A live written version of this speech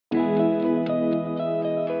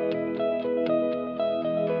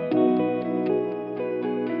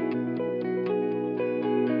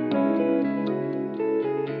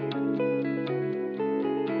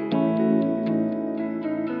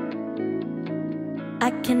I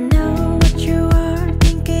can know what you are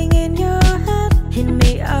thinking in your head. Hit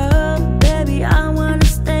me up, baby, I wanna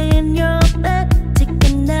stay in your bed. Take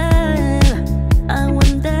a nap, I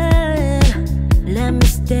want that. Let me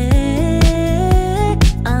stay,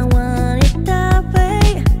 I want it that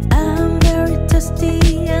way. I'm very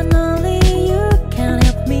thirsty and only you can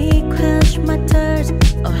help me quench my thirst.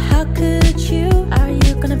 Oh, how could you? Are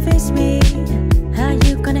you gonna face me? Are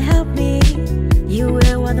you gonna help me? You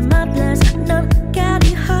will water my blood, not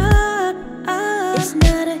getting hot. It's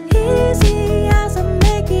not as easy as I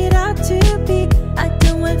make it out to be. I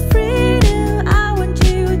don't want freedom, I want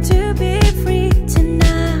you to be free.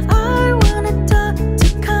 Tonight I wanna talk to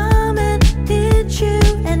come and hit you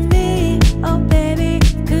and me. Oh baby,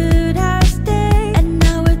 could I stay? And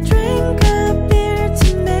now I drink a beer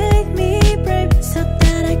to make me brave, so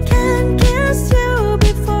that I can kiss you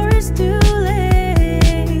before it's too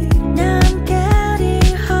late. Now I'm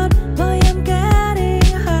getting hot, boy, I'm getting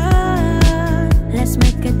hot. Let's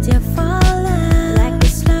make a deal for love, like a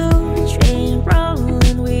slow train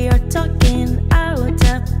rolling. We are talking out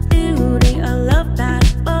of beauty, a love that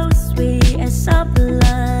both sweet and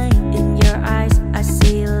sublime. In your eyes, I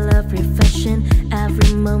see love reflection.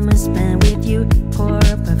 Every moment spent with you, core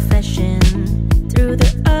perfection. Through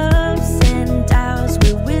the ups and downs,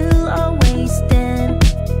 we will always stand.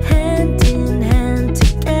 Hand in hand,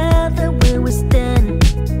 together we will stand.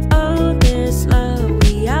 Oh, this love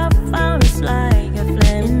we have found is like a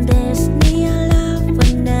flame. In this neon love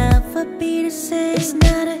will never be the same. It's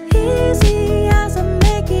not as easy as I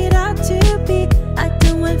make it out to be. I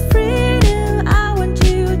don't want freedom, I want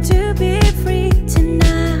you to be free.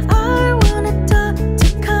 Tonight I wanna talk to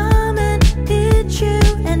come and hit you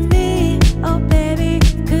and me. Oh baby,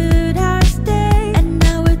 could I stay? And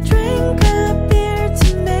now I drink a beer to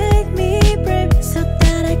make me brave, so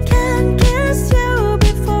that I can kiss you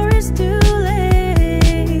before it's too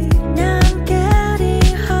late. Now I'm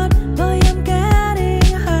getting hot, boy, I'm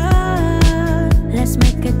getting hot. Let's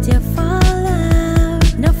make a deal for love.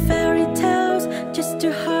 No fairy tales, just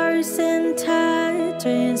two hearts and tight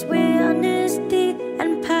dreams. With honesty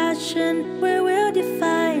and passion, we will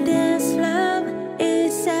define this love.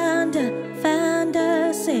 Is under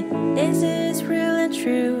fantasy. This is real and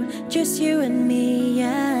true, just you and me,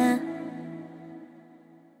 yeah.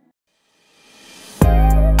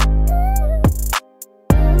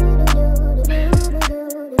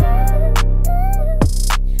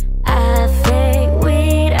 I think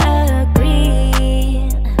we'd agree,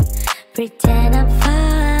 pretend I'm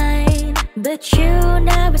fine, but you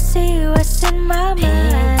never see what's in my mind.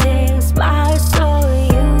 Painting smiles on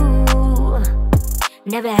you,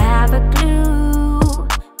 never have a clue.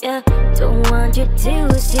 Yeah, don't want you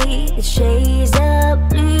to see the shades of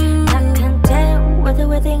blue. Not content with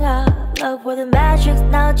everything I love, with the magic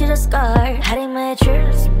now just a scar. Hiding my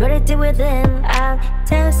truths, buried deep within. I'm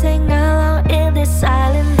dancing along in this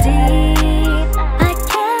silent deep. I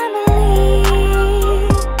can't believe,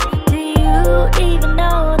 do you even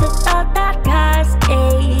know the thought that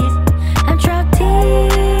cascades? I'm trapped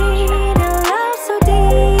in a love so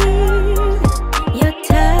deep. Your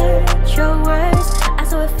touch, your words, I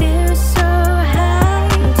saw it feel so high.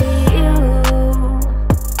 Do you,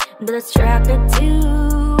 but attracted to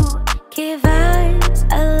keep us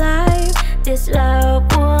alive? This love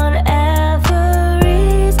won't ever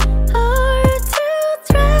reach or to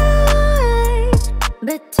try.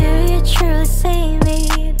 But do you truly see me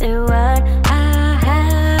the what I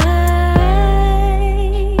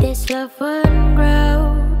hide? This love won't grow,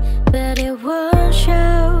 but it won't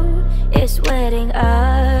show. It's waiting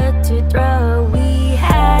up to throw. We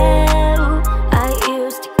have, I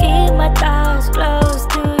used to keep my thoughts close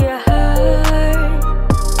to your heart.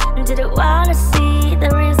 Didn't wanna see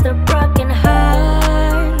there is a broken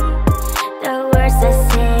heart. The words I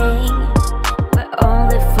sing were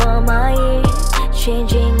only for my ears.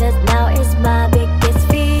 Changing us now is my biggest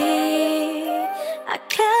fear. I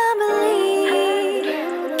can't believe,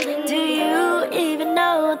 do you even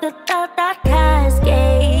know the thought that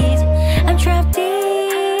cascades? I'm trapped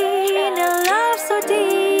in a love so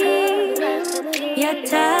deep. Your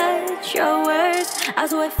touch, your words, I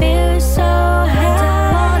swear it feels so high.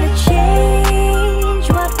 Don't wanna change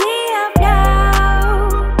what we have now,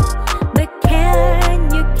 but can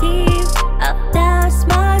you keep up that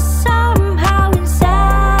smile somehow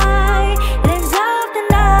inside? Ends of the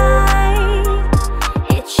night,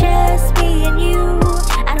 it's just me and you,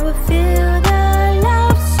 and we feel the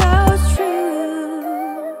love so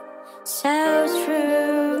true, so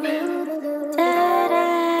true. That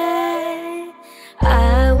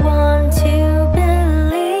I want to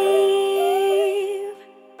believe.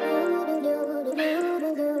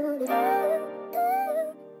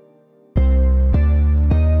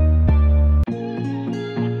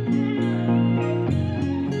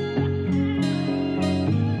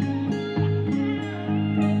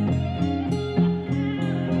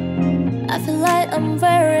 I'm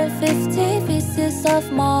wearing 50 pieces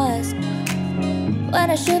of mask when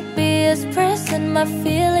I should be expressing my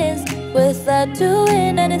feelings without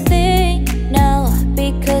doing anything now,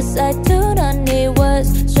 because I do not need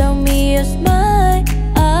words. Show me your smile.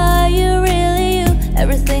 Are you really you?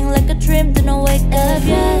 Everything like a dream, then I wake up.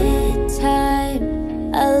 Every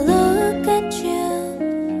time I look at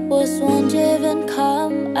you, words won't even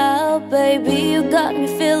come out. Baby, you got me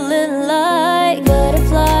feeling like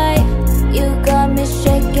butterfly. You got me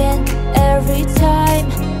shaking every time.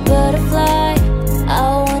 Butterfly,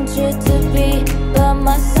 I want you to be by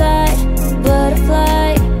my side.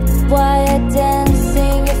 Butterfly, why I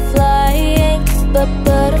dancing, you're flying. But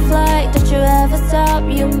butterfly, don't you ever stop,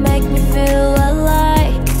 you make me feel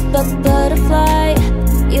alive. But butterfly,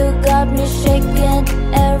 you got me shaking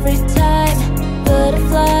every time.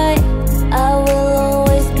 Butterfly, I will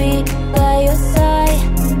always be by your side.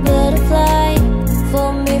 Butterfly,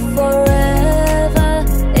 for me forever.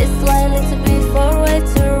 It's likely to be far away,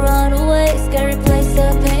 to run away. Scary place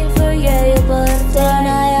of painful, yeah, you're butterfly.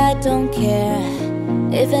 Tonight I don't care,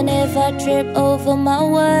 even if I trip over my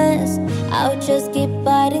words, I'll just keep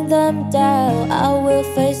biting them down. I will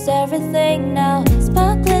face everything now.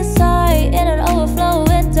 Sparkling sight in an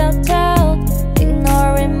overflowing downtown.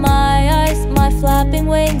 Ignoring my eyes, my flapping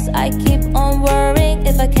wings. I keep on worrying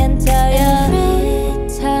if I can tell you.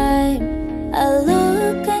 Every time I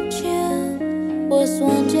look at you, words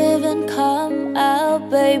won't even come out.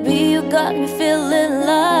 Baby, you got me feeling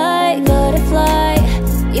like butterfly.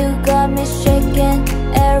 You got me shaking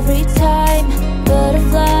every time.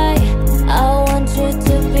 Butterfly, I want you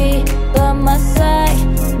to be by my side.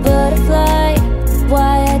 Butterfly,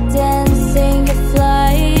 why I dancing, you're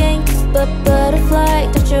flying. But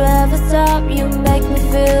butterfly, don't you ever stop, you make me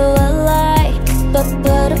feel alive. But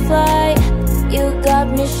butterfly, you got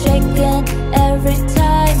me shaking every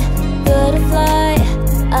time. Butterfly,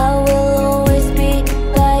 I will always be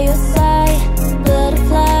by your side.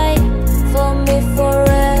 Butterfly, for me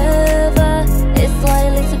forever. It's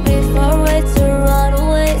likely to be far away, to run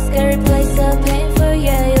away. Scary place of painful,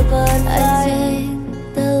 yeah, you're butterfly. I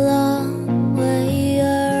take the long way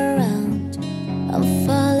around. I'm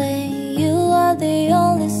falling, you are the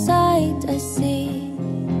only sight I see.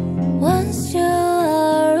 Once you're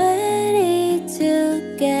already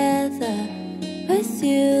together, with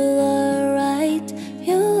you alright,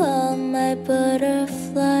 you are my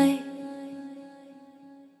butterfly.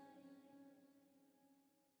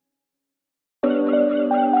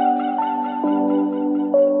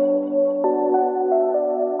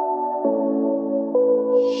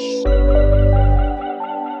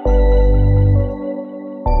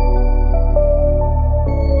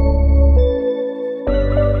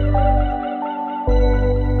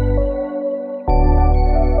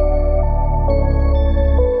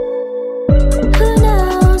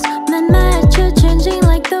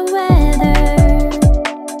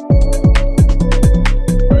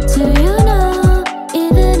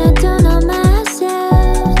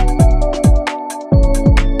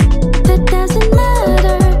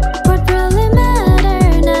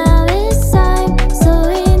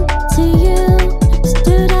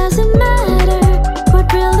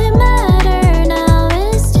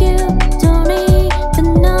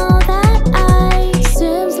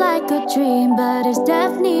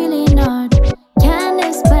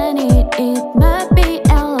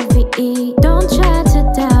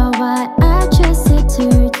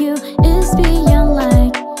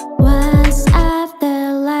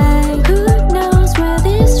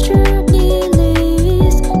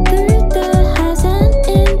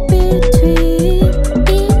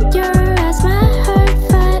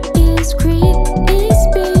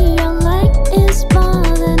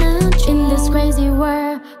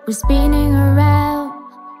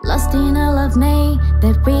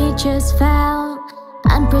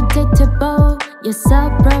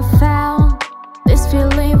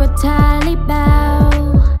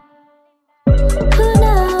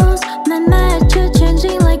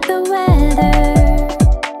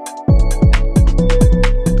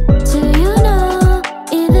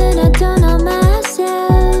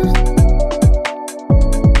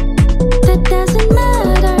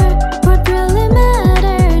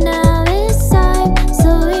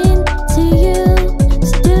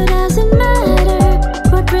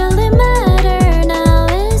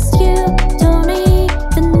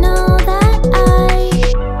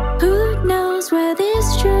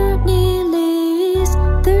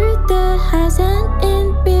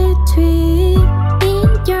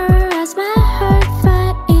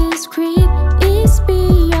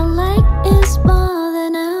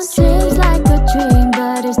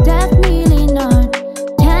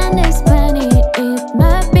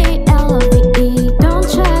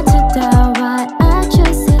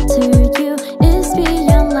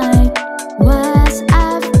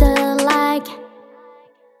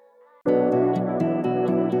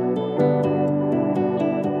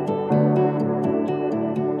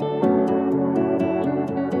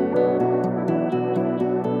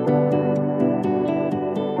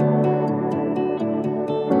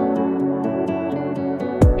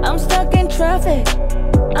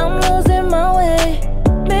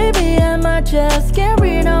 just can't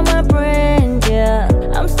read on my brain, yeah.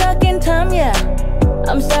 I'm stuck in time, yeah.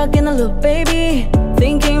 I'm stuck in a loop, baby.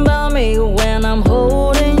 Thinking about me when I'm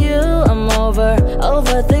holding you. I'm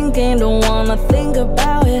overthinking, don't wanna think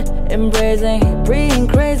about it. Embracing, being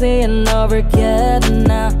crazy and over getting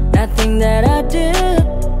now. Nothing that I do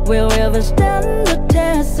will ever stand the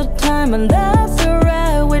test of time, and that's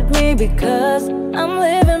alright with me because I'm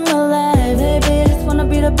living my life. Baby, just wanna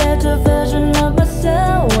be the better version of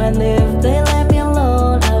myself. And if they let me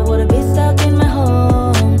alone, I wouldn't be stuck in my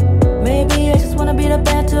home. Maybe I just wanna be the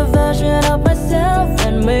better version of myself,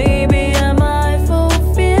 and maybe I might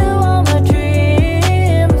fulfill all my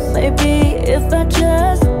dreams. Maybe if I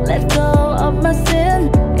just let go of my sin,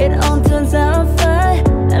 it all turns out fine,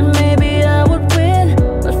 and maybe I would win.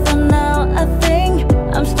 But for now I think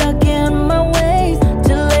I'm stuck in my ways,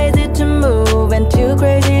 too lazy to move and too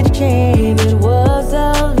crazy to change. It was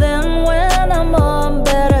out then when I'm all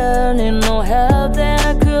better, need no help that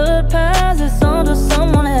I could pass this on to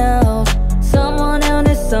someone else. Someone else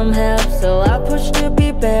needs some help, so I push to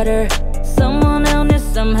be better. Someone else needs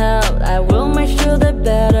some help, I will make sure they're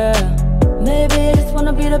better. Maybe I just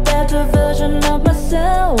wanna be the better version of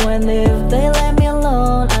myself, and if they let me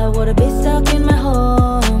alone, I wouldn't be stuck in my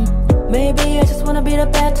home. Maybe I just wanna be the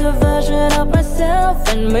better version of myself,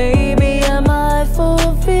 and maybe I might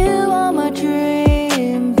fulfill all my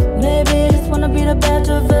dreams. Maybe I just wanna be the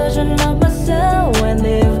better version of myself, and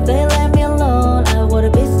if they let me alone, I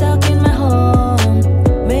wouldn't be stuck in my home.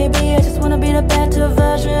 Maybe I just wanna be the better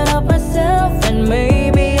version of myself, and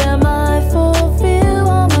maybe I might fulfill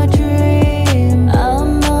all my dreams.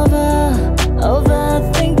 I'm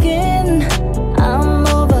overthinking. I'm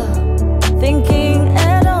overthinking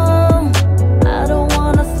at all. I don't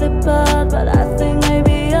wanna slip out, but I think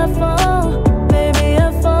maybe I fall. Maybe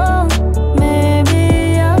I fall.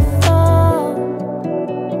 Maybe I fall.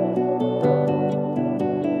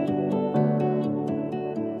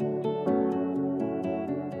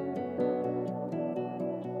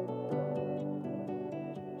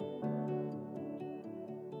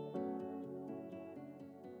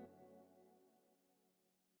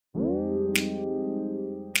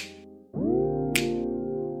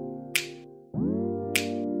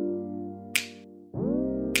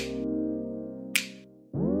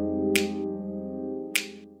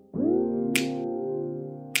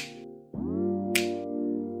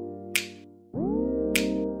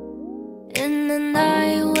 In the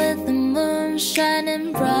night with the moon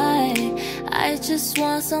shining bright, I just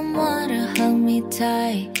want someone to hug me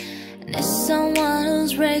tight. And it's someone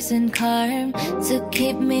who's raising calm to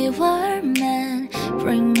keep me warm and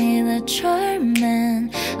bring me the charm.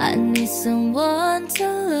 And I need someone to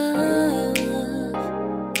love.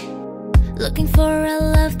 Looking for a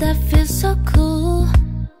love that feels so cool,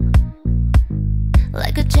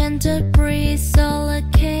 like a gentle breeze or a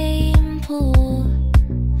cane pool.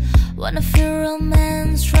 Wanna feel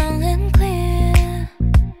romance strong and clear,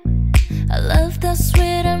 a love that's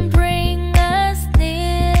sweet and bring us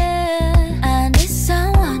near. I need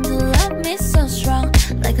someone to love me so strong,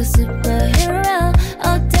 like a superhero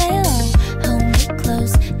all day long. Hold me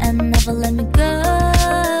close and never let me go.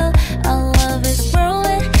 Our love is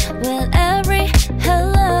growing with every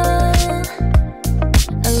hello,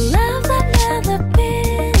 a love that never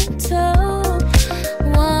been told.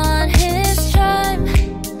 Want his charm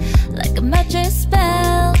like a magic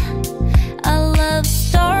spell, a love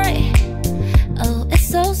story, oh it's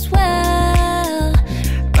so swell.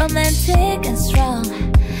 Romantic and strong,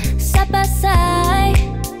 side by side,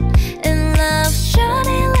 in love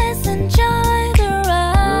surely let's enjoy the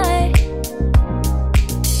ride.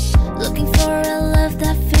 Looking for a love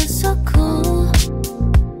that feels so cool,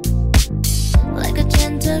 like a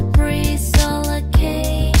gentle breeze or a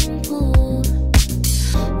cane pool.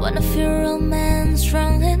 Wanna feel romance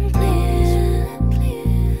strong and clear,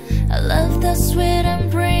 a love that's sweet and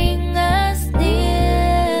bring us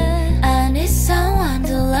near. I need someone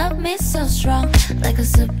to love me so strong, like a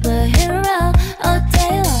superhero all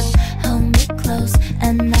day long. Hold me close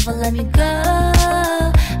and never let me go.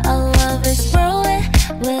 Our love is growing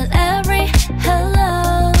with every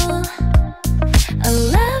hello, a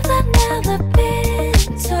love that never been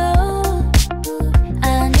told.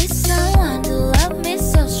 I need someone to love me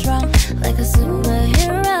so strong, like a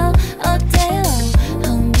superhero all day long.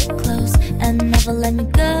 Hold me close and never let me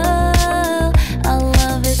go. Our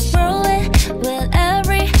love is growing with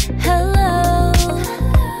every hello,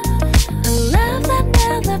 a love that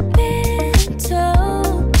never been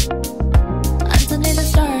told. Underneath the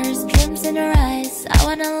stars, dreams in your eyes, I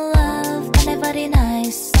wanna love anybody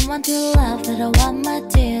nice. Someone to love that I want my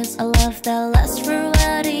tears, a love that lasts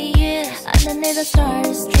throughout the years. Underneath the the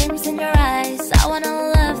stars, dreams in your eyes. I wanna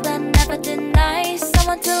love that never denies.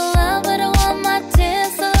 Someone to love, but I want my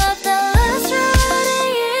tears to love that lasts through the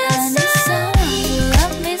years. I need someone to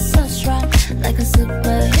love me so strong, like a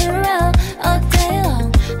superhero, all day long.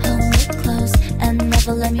 Hold me close and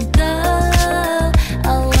never let me go.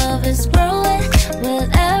 Our love is growing with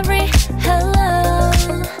every hello.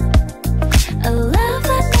 A love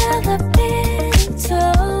that never been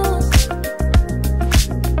told.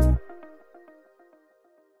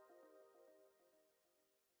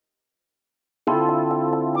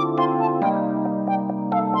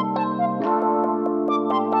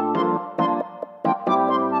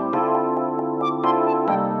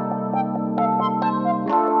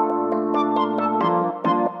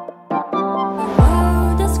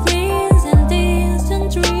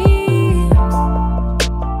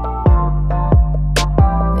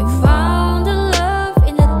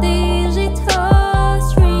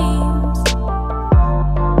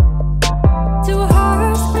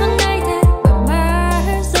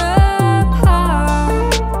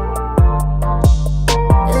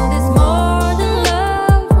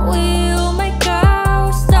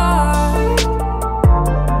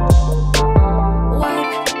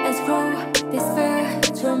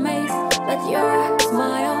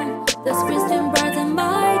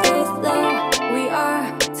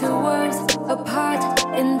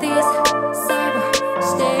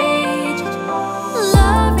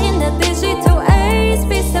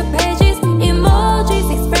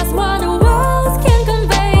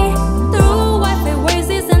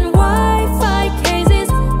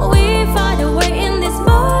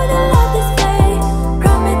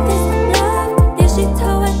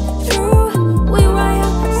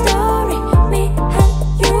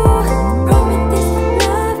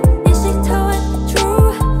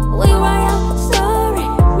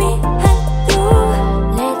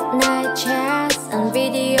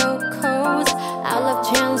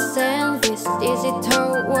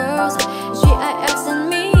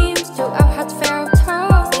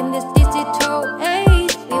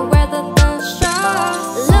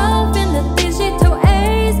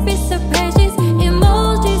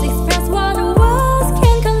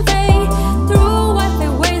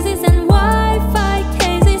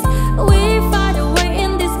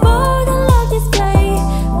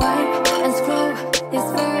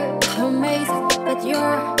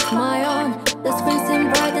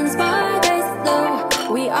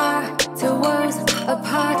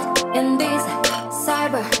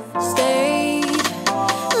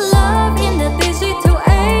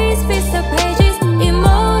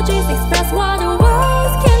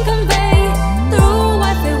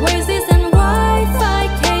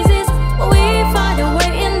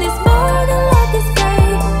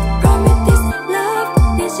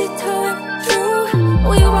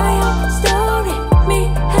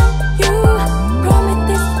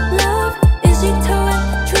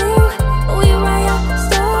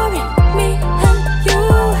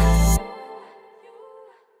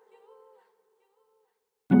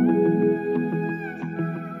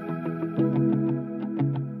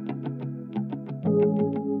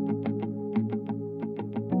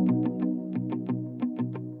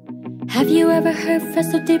 Have you ever heard felt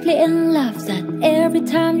so deeply in love that every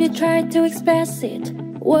time you try to express it,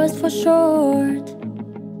 words fall short?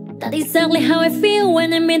 That's exactly how I feel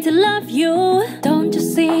when I mean to love you. Don't you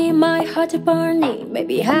see my heart is burning?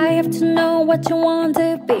 Maybe I have to know what you want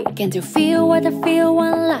to be. Can't you feel what I feel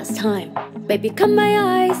one last time? Baby, come my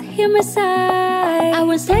eyes, hear my sigh. I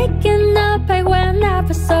was taken aback when I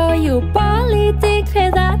first saw you. Boldly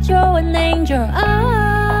declare that you're an angel.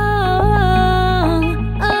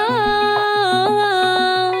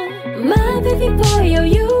 My baby boy, oh,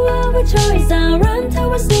 you are a choice. I'll run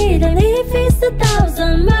towards it, and if it's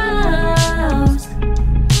 1,000 miles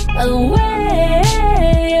away.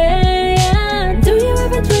 Do you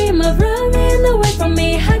ever dream of running away from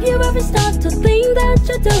me? Have you ever started to think that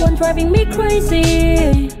you're the one driving me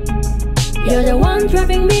crazy? You're the one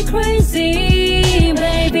driving me crazy,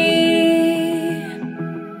 baby.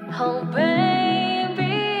 Oh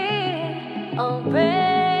baby, oh baby.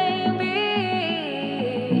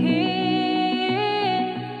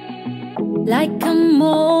 Like a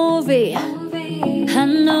movie, I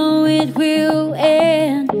know it will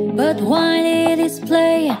end, but while it is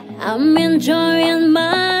playing, I'm enjoying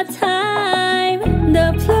my time.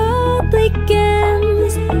 The plot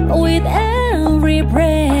begins with every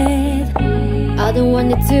breath. I don't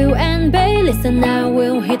want it to end, babe. Listen, I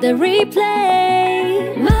will hit the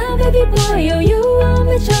replay. My baby boy, oh, you are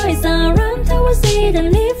my choice. I'll run towards it,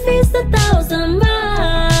 and if it's 1,000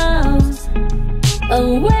 miles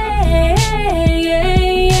away.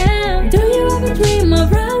 Do you ever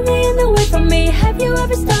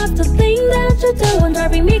every step, the thing that you do and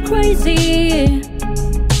driving me crazy.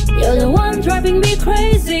 You're the one driving me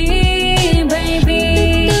crazy,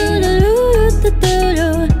 baby.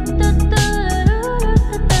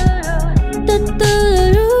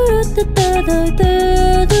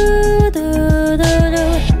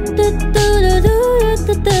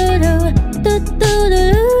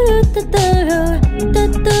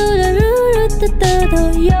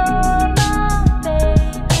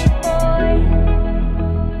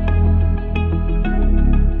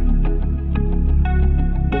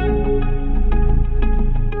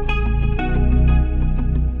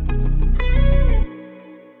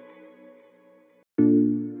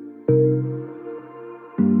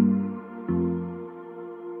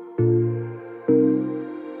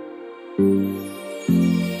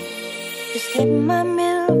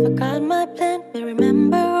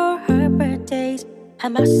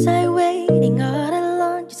 I'm outside waiting all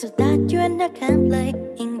alone just so that you and I can play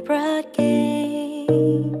in broad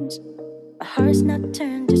games. My heart's not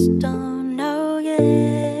turned to stone, oh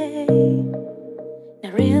yeah. I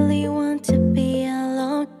really want to be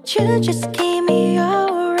alone. You just keep me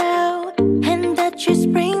all around, and that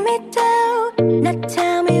just bring me down. Now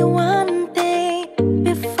tell me one thing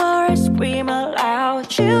before I scream out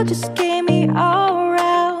loud. You just keep me all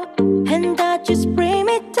around, and that just bring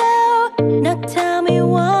me down. Now tell me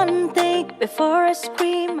one thing before I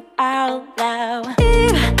scream out loud.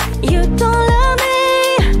 If you don't love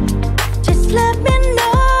me, just let me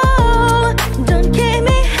know. Don't keep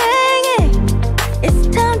me hanging, it's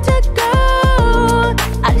time to go.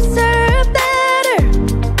 I deserve better,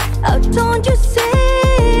 oh don't you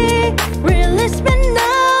see? Release me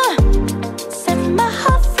now, set my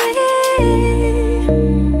heart free.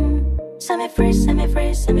 Set me free, set me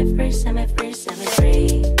free, set me free, set me free, set me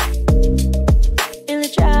free. Feel the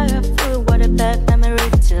jar of food, what a bad memory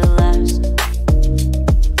to last.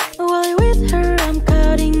 While you're with her, I'm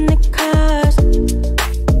counting the cost.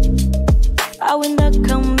 I will not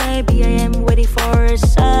come, maybe I am waiting for a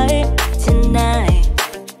sign tonight.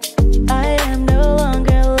 I am no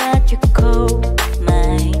longer let you go,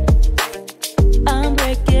 mine. I'm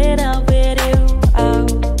breaking up with you,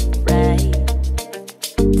 alright.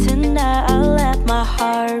 Tonight I'll let my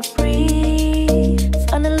heart breathe.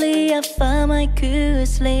 Finally I found my good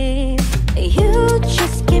sleep. You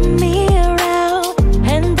just keep me around,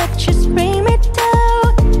 and that just bring me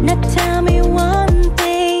down. Now tell me one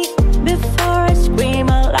thing before I scream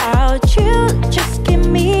out loud. You just keep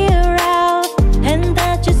me around, and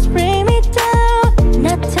that just bring me down.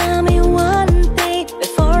 Now tell me one thing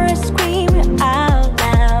before I scream out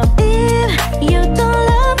loud. If you don't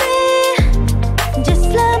love me, just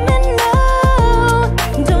let me know.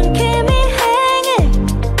 Don't keep me hanging,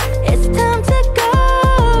 it's time to go.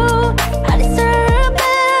 I deserve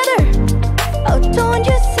better, oh don't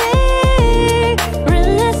you see?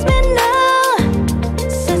 Release me now,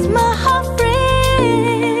 set my heart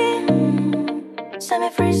free. Set me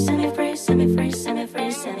free, set me free, set me free, set me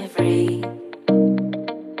free, set me free.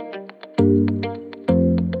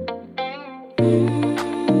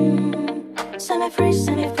 Set me free,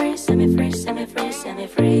 set me free, set me free, set me free, set me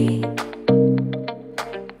free.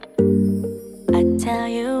 I tell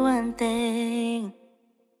you one thing.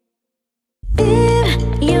 If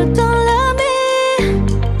you don't love me,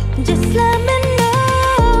 just let me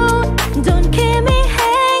know. Don't keep me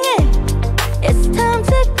hanging, it's time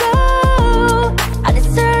to go. I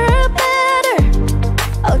deserve better,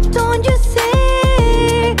 oh don't you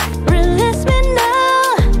see? Release me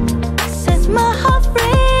now, set my heart free.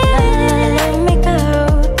 Let me go,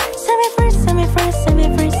 set me free, set me free, set me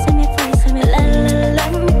free, set me free, set me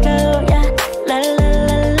let me go, yeah.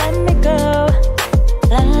 Let me go,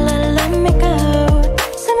 let me go.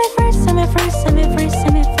 Set me free, set me free, set me free,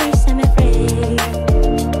 set me free, set me free.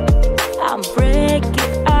 I'm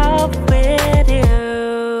breaking up with you.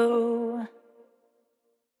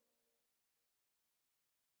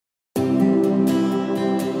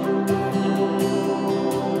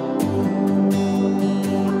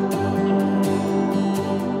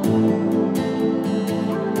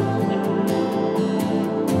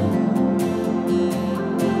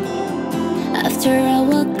 After I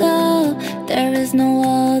woke up, there is no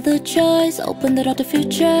other choice. Open the door to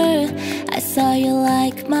future. I saw you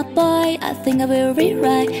like my boy. I think I will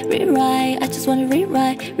rewrite. I just wanna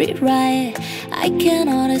rewrite. I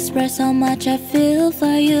cannot express how much I feel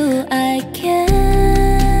for you. I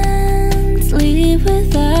can't sleep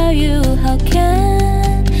without you. How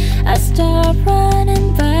can I stop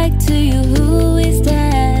running back to you? Who is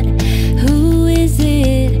that? Who is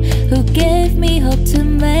it? Who gave me hope to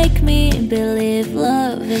make me believe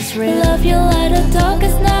love is real? Love you like the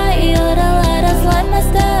darkest night. You're the light that's light my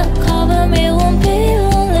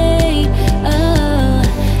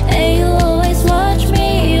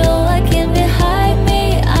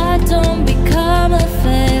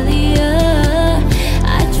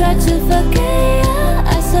forget you.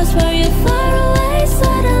 I searched for you far away.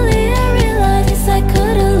 Suddenly I realized I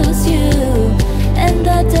couldn't lose you. And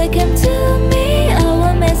that day came to me,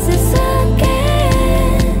 our messes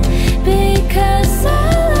again. Because I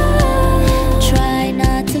try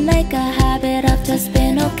not to make a habit of just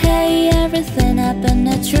being okay. Everything happen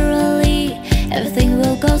naturally, everything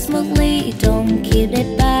will go smoothly. Don't keep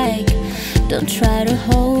it back, don't try to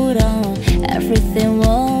hold on. Everything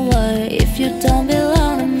won't work if you don't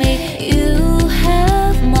belong to me. You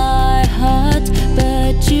have my heart,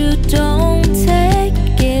 but you don't take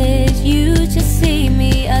it. You just see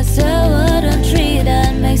me as a wooden tree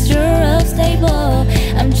that makes your roof stable.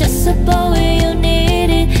 I'm just a boy when you need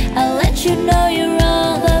it. I'll let you know you're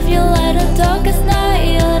wrong. Love you like the darkest night.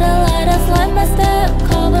 You're the light that's like my step.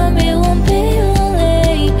 Cover me, won't be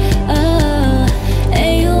lonely.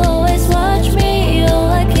 And you always watch me. You're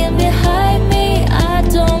like in behind me. I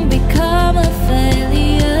don't become a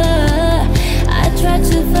failure. I try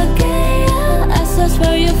to forget you. I search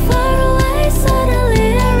for you far away. Suddenly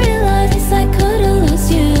I realized I couldn't lose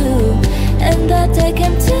you. And that day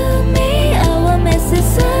came to me, our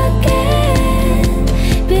messes again.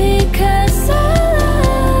 Because I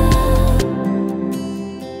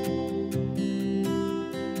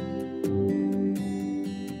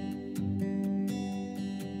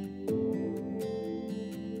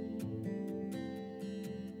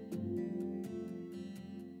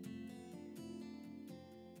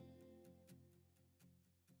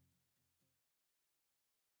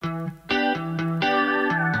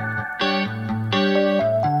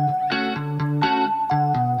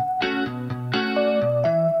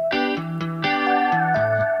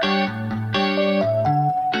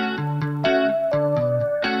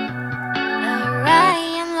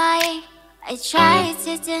I tried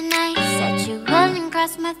to deny, said you wouldn't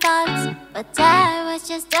cross my thoughts, but that was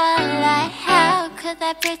just a lie. How could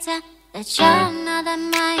I pretend that you're not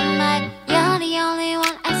on my mind? You're the only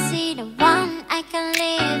one I see, the one I can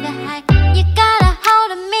leave behind. You got a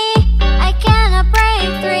hold of me, I cannot break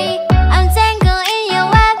free. I'm tangled in your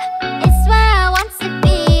web, it's where I want to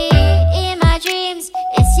be. In my dreams,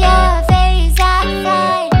 it's your face I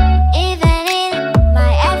find. Even in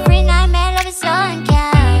my every nightmare, love is so unkind.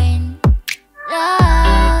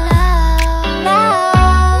 Love,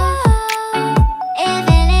 love,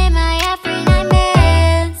 even in my every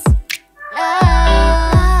nightmares. Love,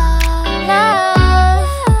 love,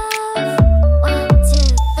 1, 2,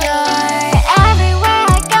 3. You're everywhere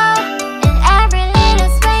I go, in every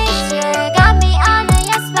little space. You got me under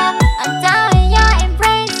your spell, I'm down in your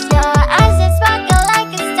embrace. Your eyes that sparkle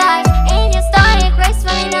like a star, in your starry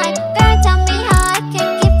gracefully night. Girl, tell me how I can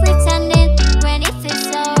keep pretending when it feels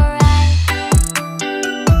so right.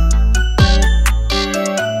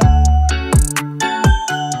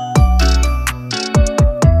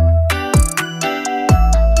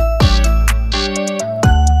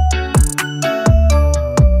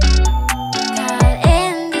 Caught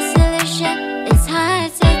in this illusion, it's hard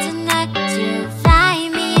to deny. You find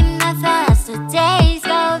me in my thoughts, the days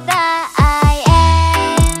go by.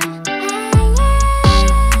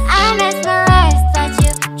 I'm mesmerized by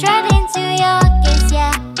you, drawn into your gaze.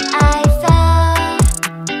 Yeah, I fall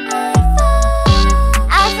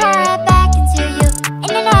right back into you,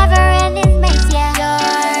 in a never-ending maze. Yeah, you're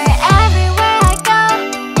everywhere I go,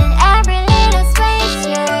 in every little space.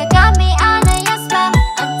 You got me under your spell,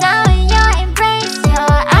 I'm down in your embrace.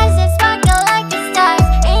 Your eyes that sparkle like the stars,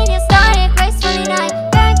 in your starry gracefully night.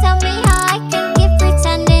 Girl, tell me how I can keep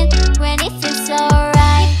pretending when it feels so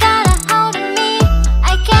right. You got a hold of me,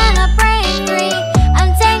 I cannot break free. I'm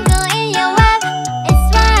tangled in your web, it's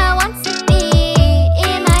where I want to be.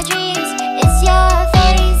 In my dreams, it's your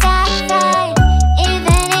face I find.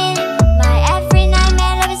 Even in my every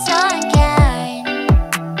nightmare, love is so unkind.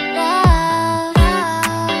 Love,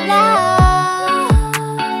 love,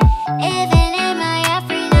 even in my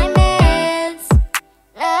every nightmares.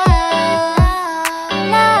 Love,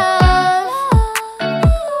 love.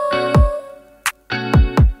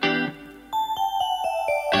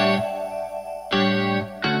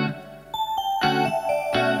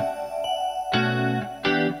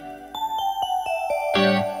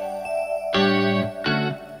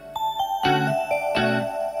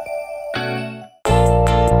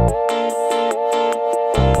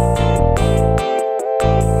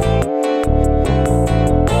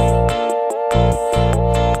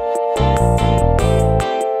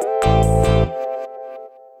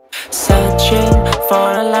 Searching for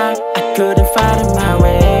a light, I couldn't find it my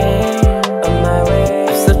way. I'm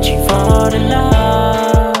searching for the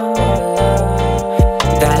love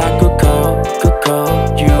that I could call.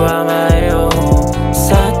 You are my own.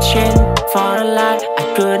 Searching for a light, I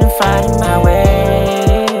couldn't finding my way.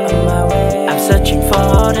 I'm searching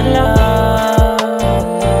for the love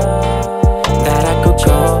that I could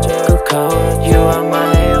call. You are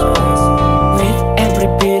my own. With every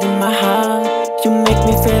beat in my heart, you make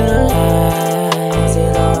me feel alive.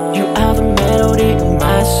 You are the melody in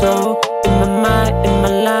my soul, in my mind, in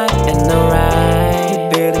my life, and the right. You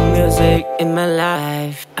be the music in my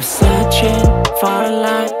life. I'm searching for a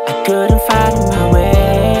light, I couldn't find my way.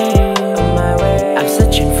 I'm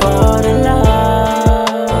searching for the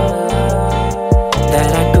love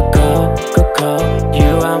that I could call.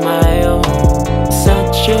 You are my own.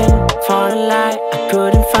 Searching for the light, I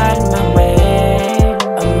couldn't find my way.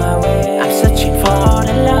 I'm searching for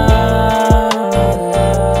the love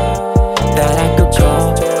that I could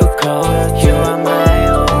call. You are my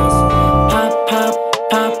own. Pop, pop,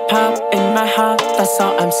 pop, pop in my heart, that's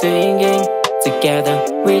all I'm singing. Together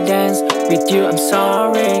we dance, with you I'm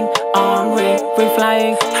soaring. On we're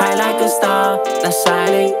flying high like a star, not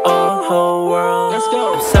shining all whole world. Let's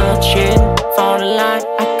go. I'm searching for the light,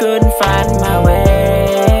 I couldn't find my way.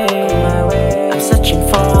 I'm searching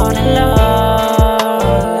for the love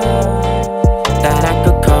that I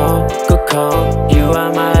could call. You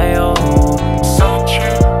are my own.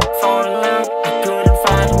 Searching for the light, I couldn't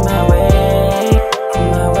find my way.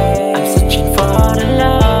 I'm searching for the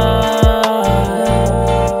love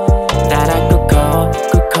that I could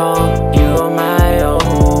call. You are my own.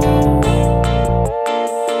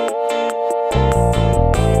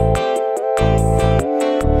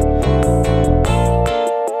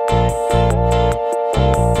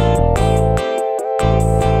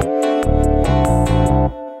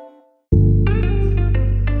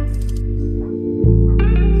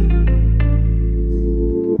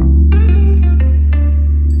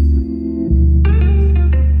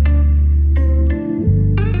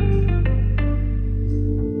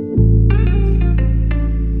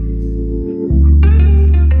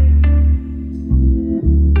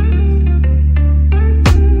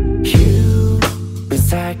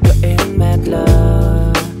 Recycle in mad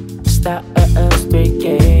love. Start a street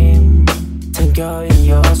game. Tango in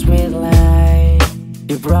your sweet light.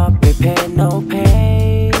 You brought me pain, no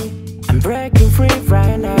pain. I'm breaking free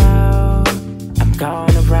right now. I'm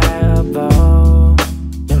gonna ride a boat.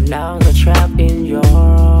 No longer trapped in your.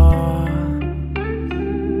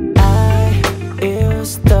 I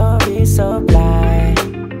used to be so blind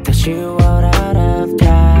that you were out of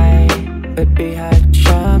time. Baby, had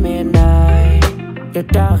charming night. Your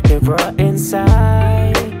dark mirror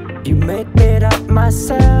inside. You made me up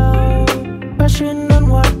myself, pushing on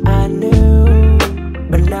what I knew.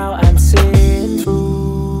 But now I'm seeing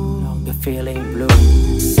through. Longer feeling blue.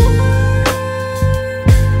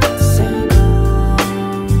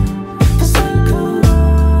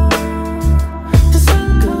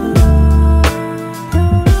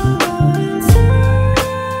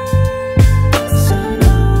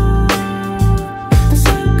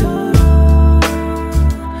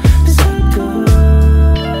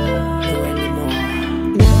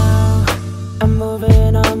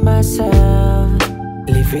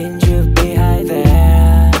 Leaving you behind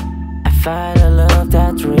there. I find a love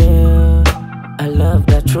that's real, a love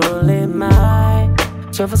that's truly mine.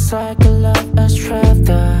 Just like a love as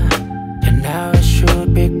traveler, and now it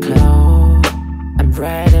should be close. I'm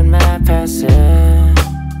writing my passage,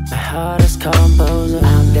 my heart is composed.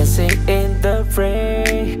 I'm dancing in the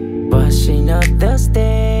rain, washing up the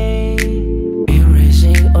stain,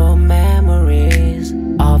 erasing all memories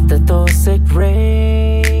of the toxic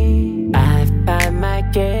rain. I find my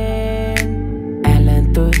gain, I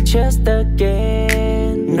learn to just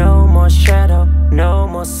again. No more shadow, no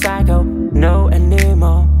more cycle, no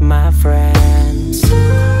anymore, my friend.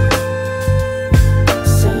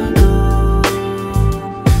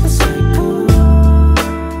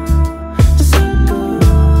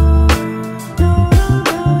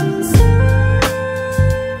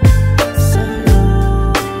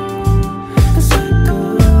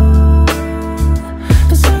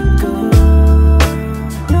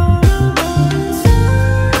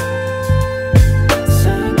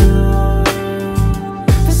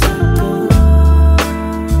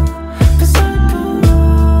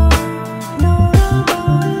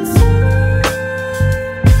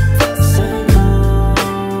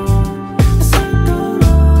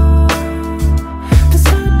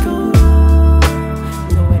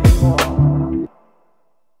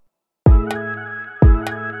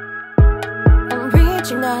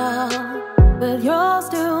 but you're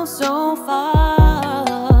still so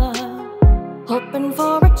far. Hoping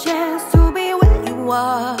for a chance to be where you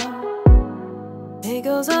are.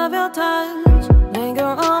 Because of your touch,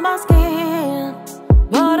 linger on my skin.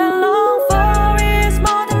 What I long for is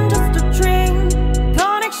more than just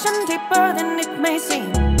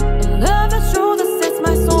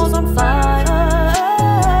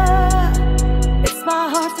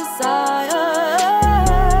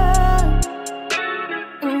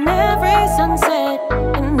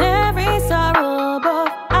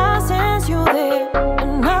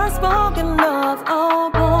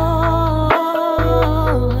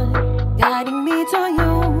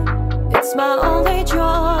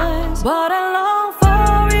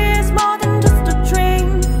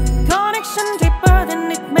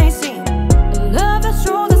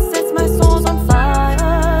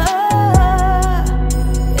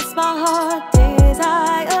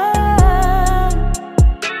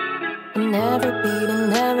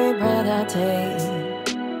take.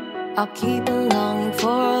 I'll keep on longing for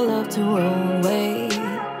our love to run away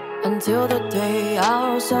until the day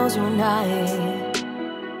our souls unite.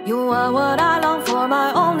 You are what I long for,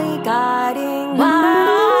 my only guiding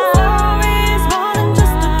light. Is more than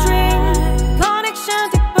just a dream, connection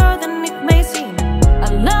deeper than it may seem. A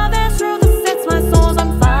love is true that sets my soul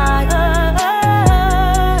on fire.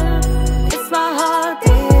 It's my heart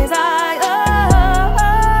desire.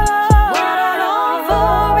 What I long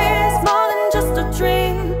for is more than just a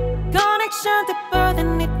dream, connection deeper than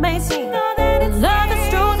it may seem. A love is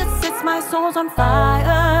true that sets my soul on fire.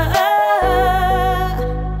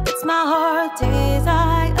 It's my heart desire.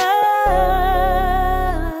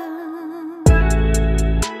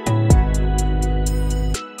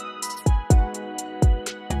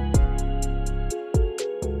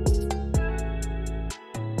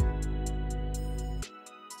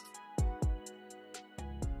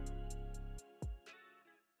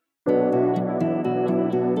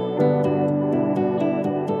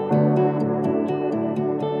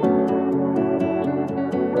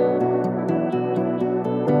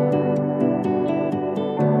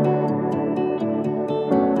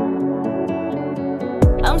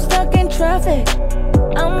 I'm stuck in traffic,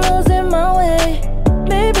 I'm losing my way.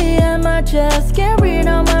 Maybe I might just get rid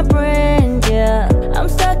of my brain, yeah. I'm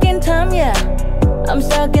stuck in time, yeah. I'm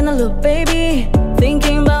stuck in a loop, baby.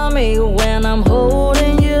 Thinking about me when I'm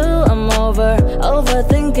holding you. I'm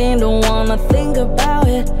overthinking, don't wanna think about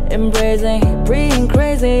it. Embracing, breathing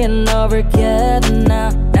crazy and over getting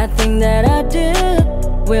now. Nothing that I do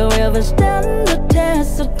will ever stand the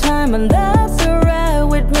test of time, and that's alright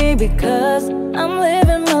with me because I'm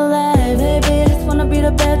living my life. Baby, I just wanna be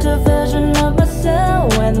the better version of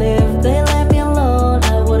myself. And if they let me alone,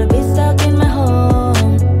 I wouldn't be stuck in my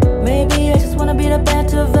home. Maybe I just wanna be the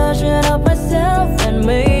better version of myself, and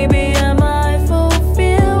maybe I might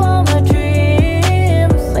fulfill all my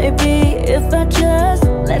dreams. Maybe if I just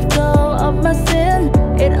let go of my sin,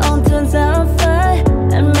 it all turns out fine,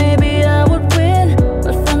 and maybe I would win.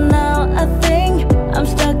 But for now I think I'm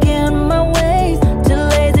stuck in my ways, too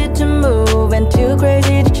lazy to move and too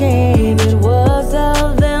crazy to change. It was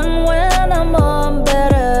out then when I'm on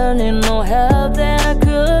better, need no help that I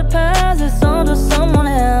could pass this on to someone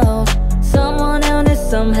else. Someone else needs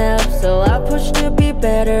some help, so I push to be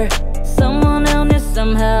better. Someone else needs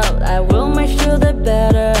some help, I will make sure they're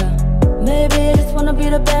better. Maybe I just wanna be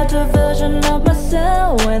the better version of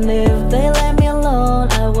myself, and if they let me alone,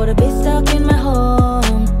 I wouldn't be stuck in my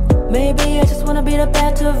home. Maybe I just wanna be the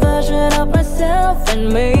better version of myself,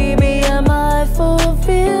 and maybe I might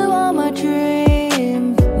fulfill all my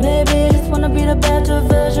dreams. Maybe I just wanna be the better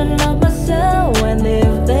version of myself, and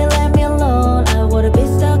if they let me alone, I wouldn't be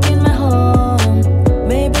stuck in my home.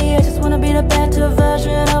 Maybe I just wanna be the better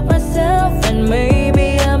version of myself, and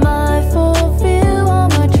maybe I might fulfill all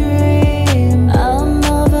my dreams. I'm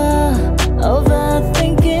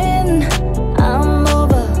overthinking. I'm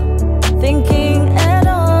overthinking at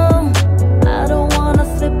all. I don't wanna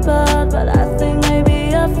slip out, but I think maybe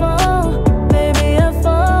I fall.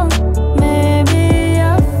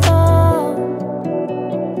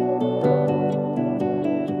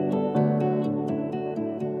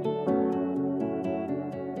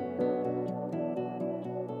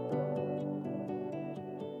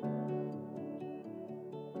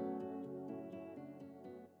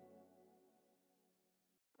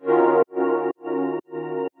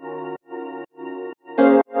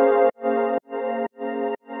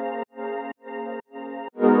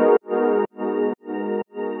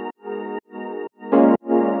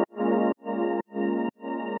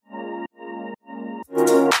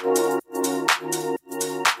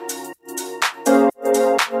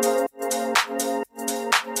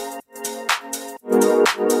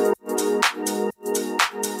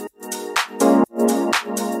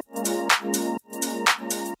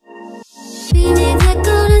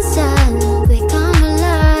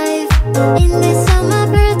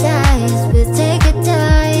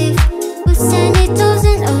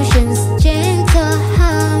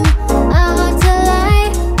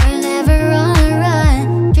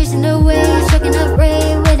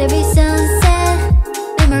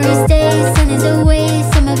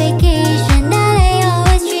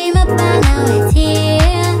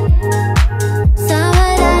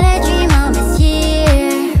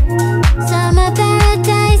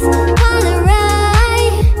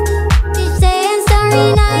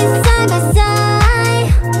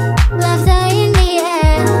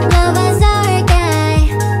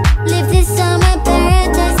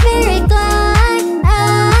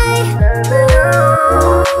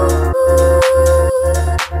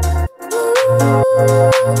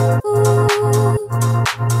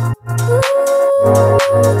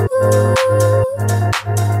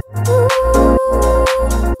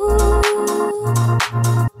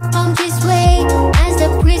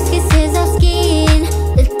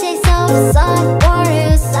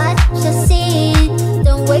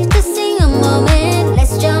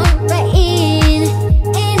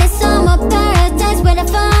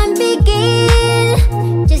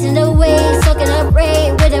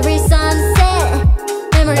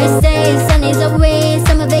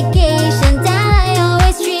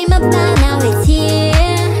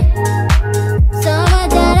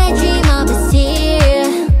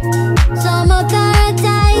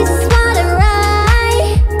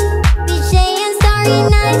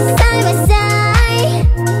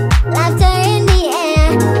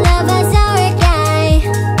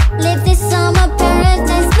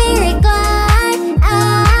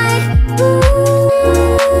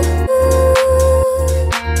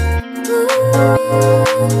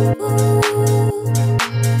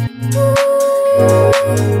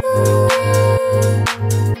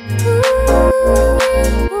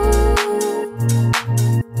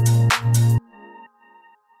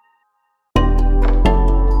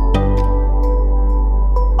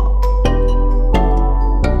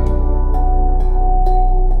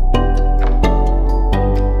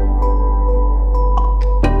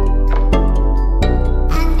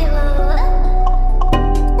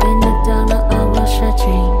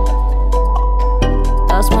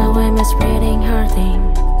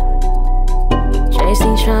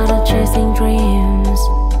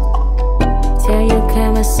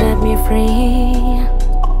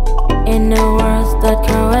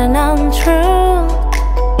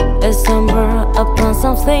 I stumble upon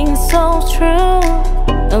something so true.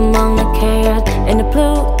 Among the chaos and the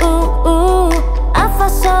blue, I found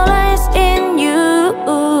solace in you.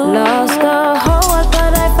 Lost the whole world,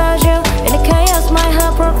 but I found you. In the chaos, my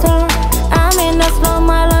heart broke through. I'm in the slow,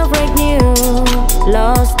 my love break new.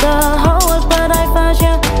 Lost the whole world, but I found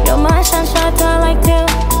you. You're my sunshine, I like you.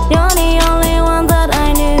 You're the only one that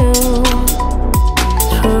I knew.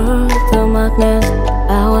 Through the madness,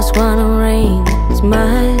 I was wandering.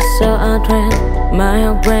 My soul outran my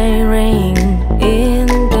whole brain ring. In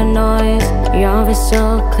the noise, your voice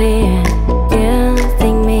so clear,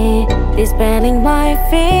 giving me, dispelling my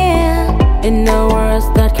fear. In the words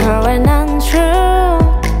that current untrue,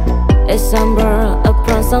 I stumble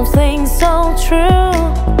upon something so true.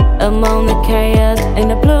 Among the chaos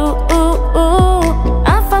and the blue,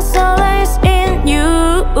 I found solace in you.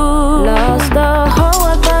 Lost the whole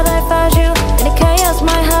world, but I found you. In the chaos,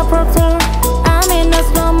 my heart broke through.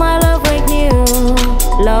 My love break new.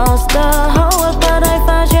 Lost the whole world, but I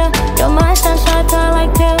found you. You're my sunshine, I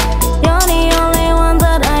like you. You're the only one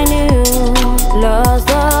that I knew. Lost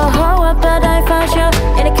the whole world, but I found you.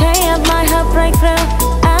 In the chaos, my heart break through.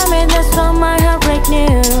 I'm in the storm, my heart break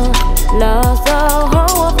new. Lost the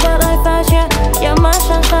whole world, but I found you. You're my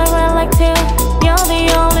sunshine, I like you. You're the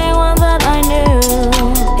only one that I knew.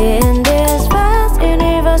 In this vast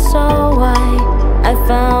universe so wide, I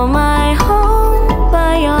found my home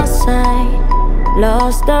by your side.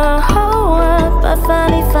 Lost the whole world, but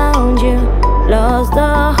finally found you. Lost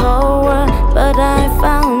the whole world, but I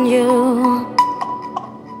found you.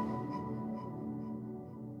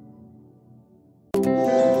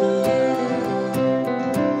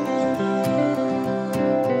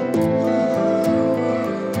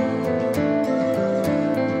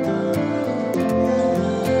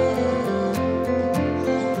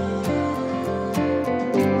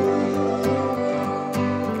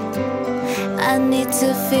 I need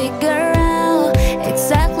to figure out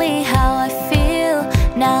exactly how I feel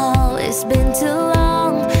now. It's been too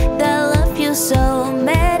long that I love you so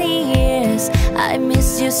many years. I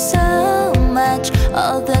miss you so much,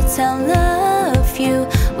 all the time love you.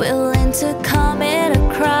 Willing to commit a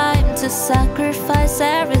crime, to sacrifice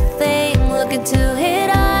everything. Look into his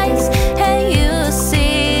eyes and you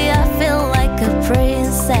see I feel like a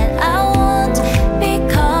prince, and I won't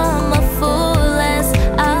become a fool as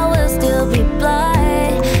I will still be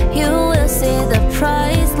blind. You will see the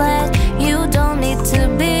priceless. You don't need to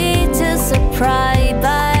be too surprised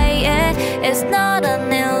by it. It's not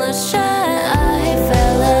an illusion. I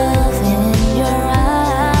fell love in your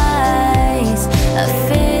eyes, a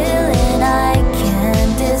feeling I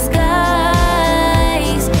can't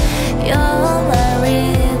disguise. You're my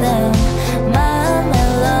rhythm, my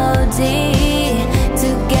melody.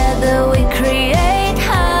 Together we create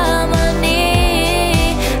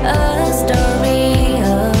harmony. A story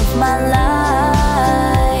of my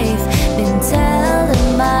life, been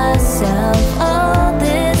telling myself all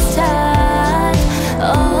this time.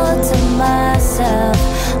 All to myself,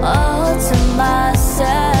 all to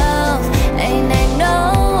myself. Ain't no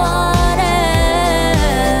one else.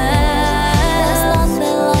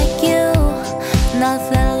 Nothing like you,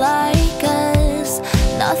 nothing like us,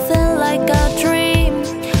 nothing like our dream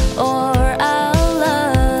or our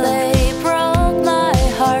love. They broke my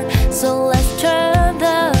heart, so let's turn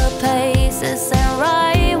the paces and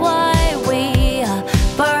write why we are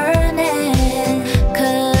burning.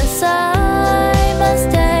 'Cause I must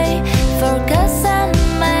stay, focus and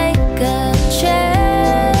make a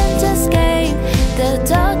change. Escape the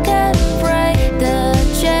dark and break the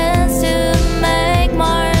chance to make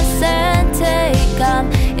more sense. Take calm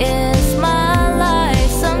is my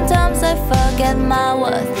life. Sometimes I forget my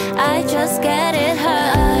worth, I just get it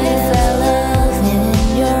hurt. I fell love in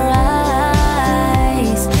your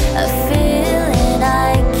eyes, a feeling I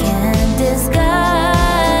can't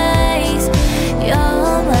disguise.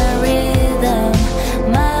 You're my rhythm,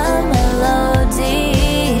 my melody.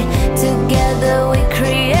 Together we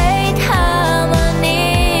create harmony.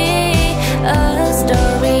 A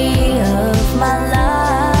story of my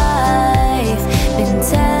life, been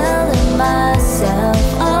telling myself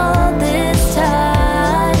all this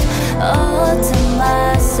time. All to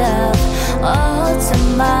myself, all to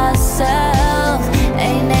myself.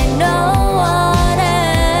 Ain't no one else.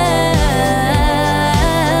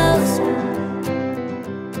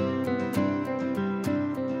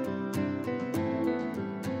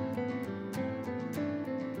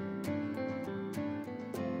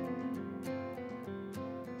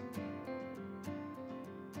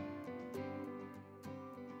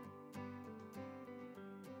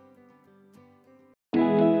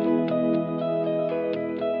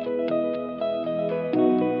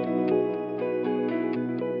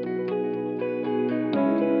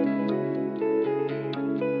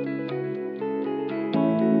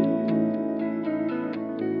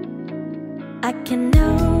 I can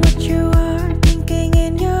know what you are thinking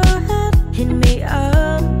in your head. Hit me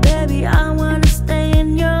up, baby, I wanna stay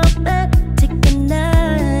in your bed. Take a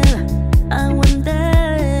nap, I want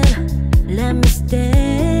that. Let me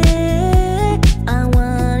stay, I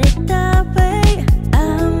want it that way.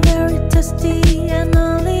 I'm very thirsty and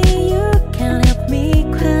only you can help me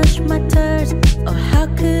quench my thirst. Oh, how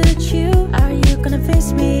could you? Are you gonna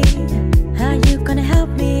face me? Are you gonna help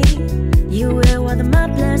me? You will water my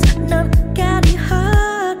plans, not getting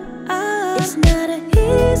hot. It's not as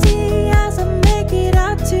easy as I make it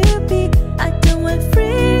out to be. I don't want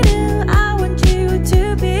freedom, I want you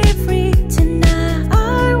to be free. Tonight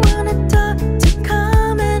I wanna talk to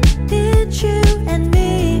come and hit you and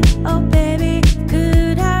me. Oh baby,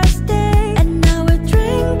 could I stay? And now I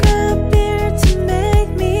drink a beer to make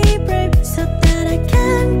me brave, so that I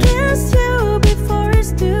can kiss you before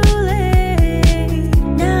it's too late.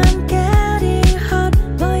 Now I'm getting hot,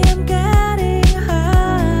 boy, I'm getting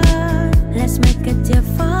hot. Let's make a deal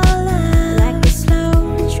for love, like a slow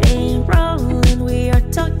train rolling. We are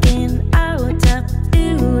talking out of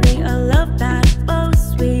beauty, a love that both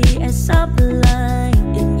sweet and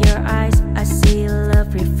sublime. In your eyes, I see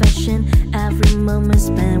love reflection. Every moment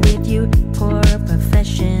spent with you, for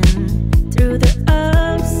perfection. Through the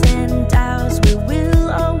ups and downs, we will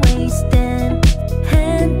always stand.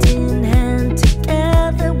 Hand in hand,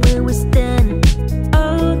 together we will stand.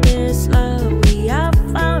 Oh, this love we have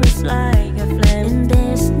found is like a flame. And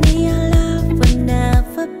this neon love will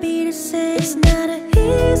never be the same. It's not as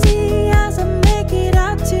easy as I make it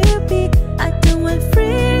out to be. I don't want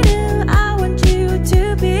freedom, I want you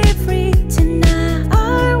to be free. Tonight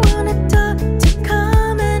I wanna talk to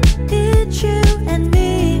come and hit you and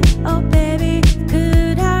me. Oh baby,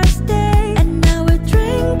 could I stay? And now I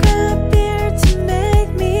drink a beer to make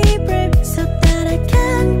me brave, so that I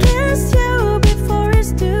can kiss you before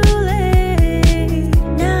it's too late.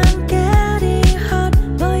 Now I'm getting hot,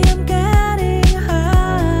 boy, I'm getting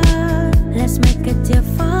hot. Let's make a deal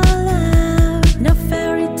for love. No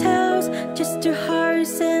fairy tales, just two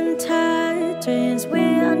hearts and tight dreams.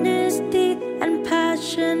 With honesty and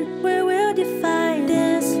passion, we will define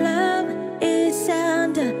this love. Is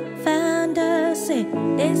under fantasy.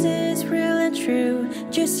 This is real and true,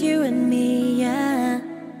 just you and me, yeah.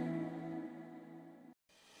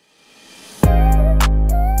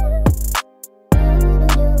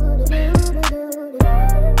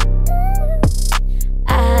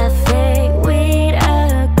 I think we'd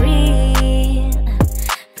agree,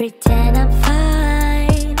 pretend I'm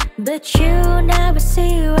fine, but you never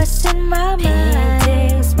see what's in my mind.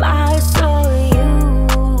 Painting smiles on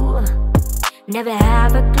you, never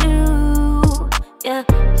have a clue. Yeah,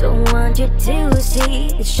 don't want you to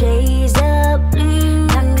see the shades of blue.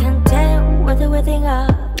 Not content with everything I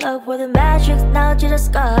love, with the magic's now just a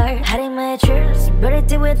scar. Hiding my truths, buried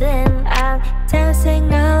deep within. I'm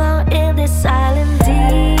dancing along in this silent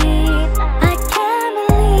deep. I can't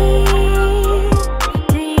believe,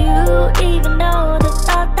 do you even know the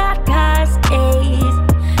thought that cascades?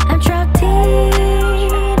 I'm trapped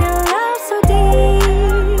in a love so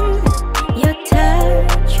deep. Your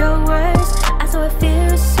touch, your words, I saw it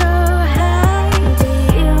feel so high. Do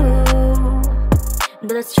you,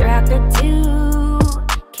 the tracker too,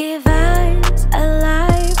 keep us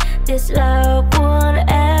alive. This love won't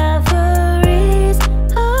ever reach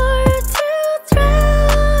or to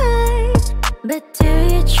thrive. But do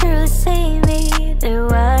you truly see me through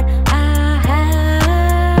what I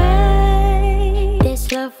hide?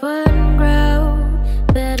 This love won't grow,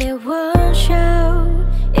 but it won't show.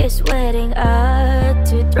 It's waiting up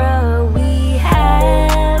to throw. We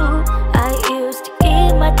have, I used to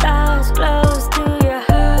keep my thoughts close to your heart.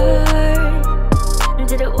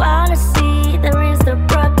 Didn't wanna see there is the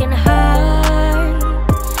broken heart.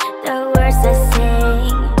 The words I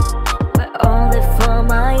sing were only for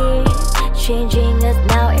my ears. Changing us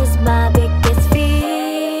now is my biggest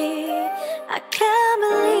fear. I can't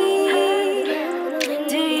believe,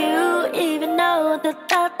 do you even know the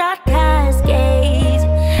thought that cascades?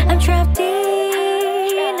 I'm trapped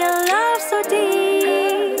in a love so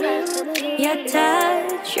deep. Your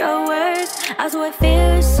touch, your words, I swear I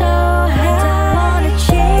feel so high. Don't wanna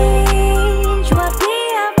change what we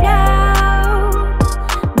have now,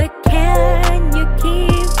 but can you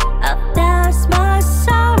keep up that smile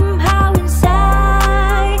somehow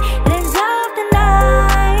inside? Ends of the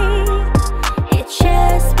night, it's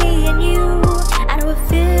just me and you, and we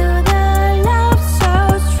feel the love so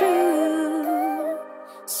true,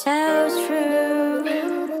 so true.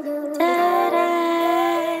 Da-da.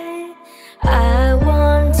 I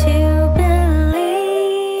want to believe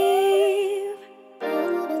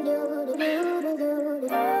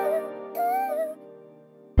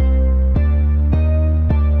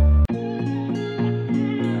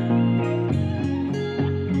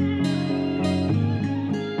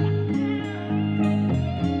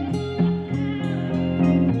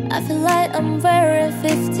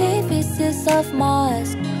soft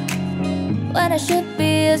mask when I should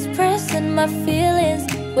be expressing my feelings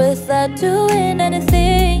without doing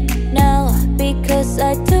anything now, because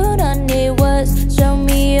I do not need words. Show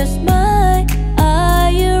me your smile. Are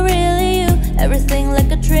you really you? Everything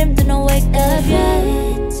like a dream, then I wake up.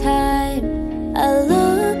 Every time I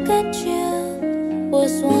look at you,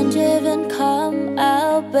 words won't even come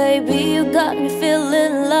out. Baby, you got me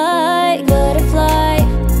feeling like butterfly.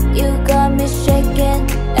 You got me shaking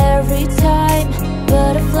every time.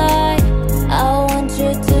 Butterfly, I want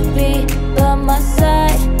you to be by my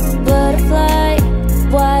side. Butterfly,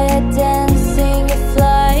 why I dancing, you're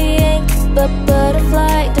flying. But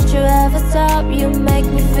butterfly, don't you ever stop, you make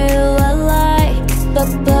me feel alive. But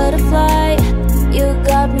butterfly, you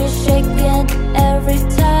got me shaking every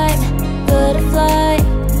time. Butterfly,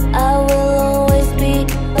 I will always be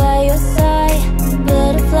by your side.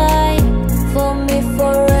 Butterfly, for me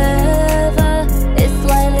forever. It's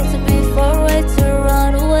likely to be far away, to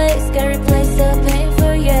run away. Scary place of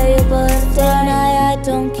painful, yeah, you butterfly. Tonight I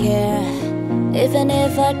don't care, even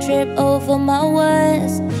if I trip over my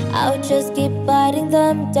words, I'll just keep biting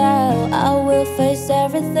them down. I will face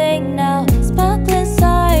everything now. Sparkling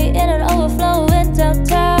sight in an overflowing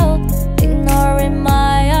downtown. Ignoring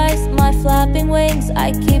my eyes, my flapping wings.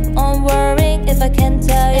 I keep on worrying if I can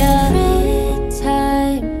tell you. Every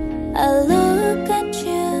time I look at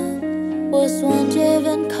you, words won't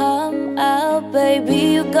even come out. Baby,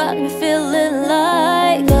 you got me feeling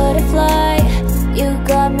like butterfly. You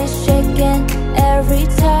got me shaking every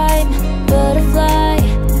time. Butterfly,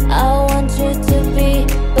 I want you to be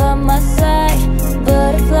by my side.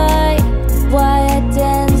 Butterfly, why I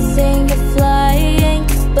dancing, you're flying.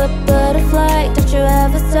 But butterfly, don't you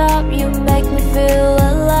ever stop, you make me feel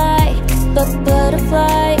alive. But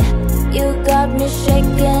butterfly, you got me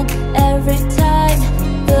shaking every time.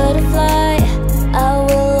 Butterfly, I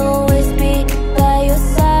will always be by your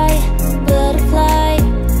side. Butterfly,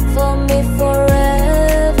 for me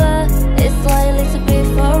forever. It's likely to be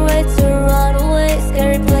far away, to run away.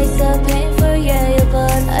 Scary place of painful, yeah, you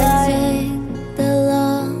butterfly. I take the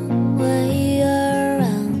long way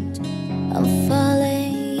around. I'm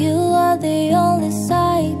falling, you are the only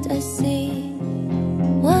sight I see.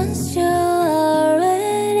 Once you are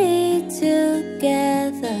ready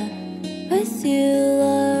together, with you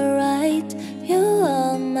alright, you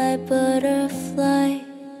are my butterfly.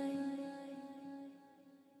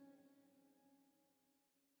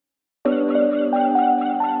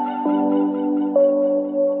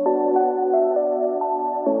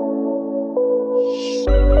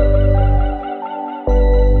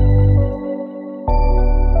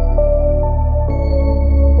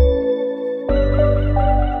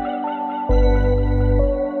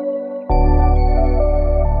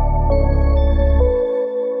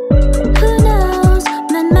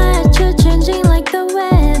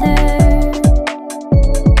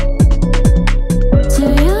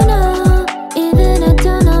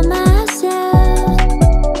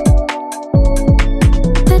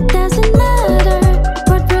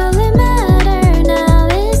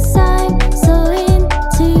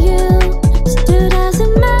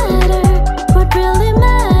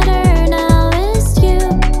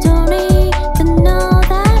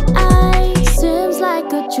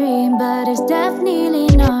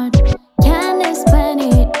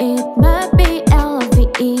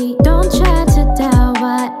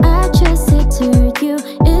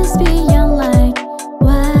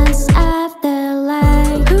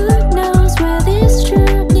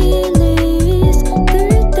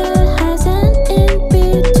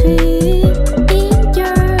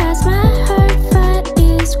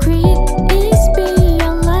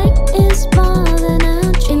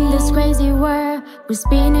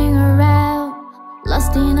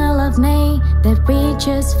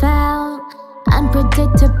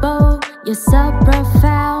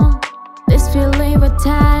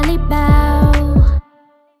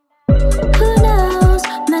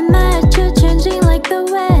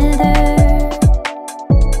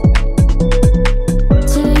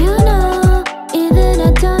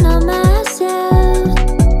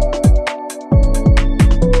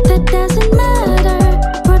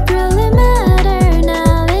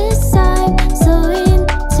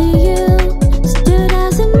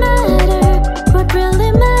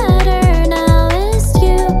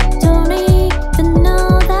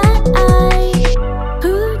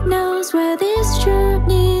 Where the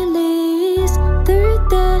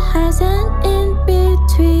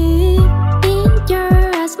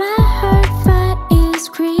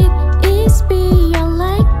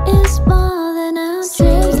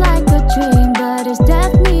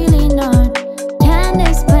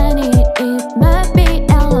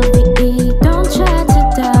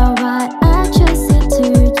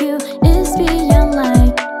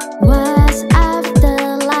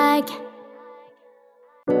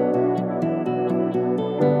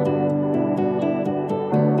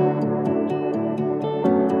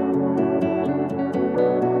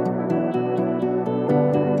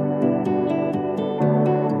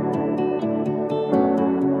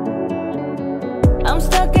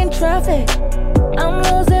traffic, I'm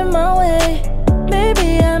losing my way.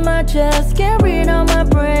 Maybe I might just get rid of my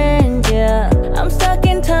brain, yeah. I'm stuck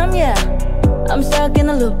in time, yeah. I'm stuck in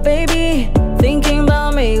a loop, baby. Thinking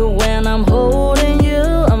about me when I'm holding you.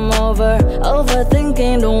 I'm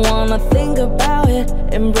overthinking, don't wanna think about it.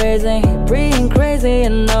 Embracing, being crazy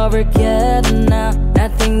and over getting now.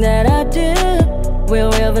 Nothing that I do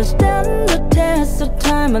will ever stand the test of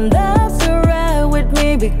time, and that's alright with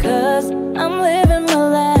me because I'm living my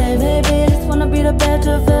life. Maybe I just wanna be the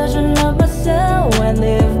better version of myself. And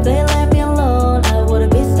if they let me alone, I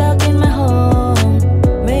wouldn't be stuck in my home.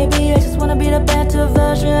 Maybe I just wanna be the better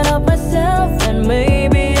version of myself, and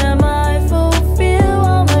maybe I might fulfill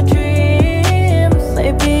all my dreams.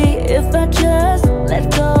 Maybe if I just let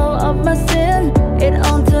go of my sin, it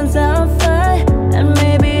all turns out fine, and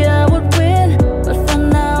maybe I would win. But for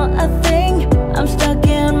now I think I'm stuck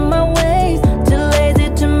in my ways, too lazy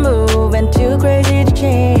to move and too crazy to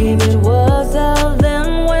change. It was out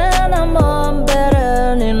then when I'm on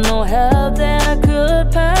better, need no help that I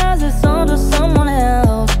could pass this on to someone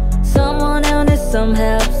else. Someone else needs some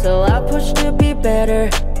help, so I push to be better.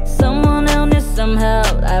 Someone else needs some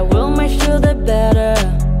help, I will make sure they're better.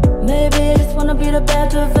 Maybe I just wanna be the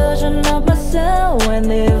better version of myself,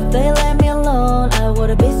 and if they let me alone, I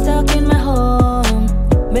wouldn't be stuck in my home.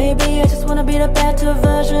 Maybe I just wanna be the better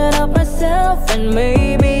version of myself, and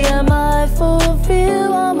maybe I might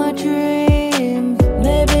fulfill all my dreams.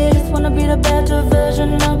 Maybe I just wanna be the better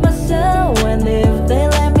version of myself, and if they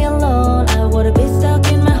let me alone, I wouldn't be stuck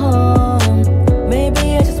in my home.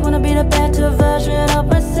 Maybe I just wanna be the better version of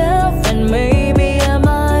myself, and maybe I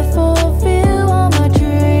might fulfill all my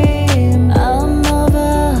dreams. I'm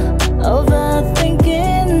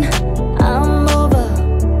overthinking. I'm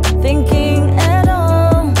overthinking at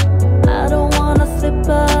all. I don't wanna slip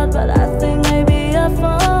out, but I think maybe I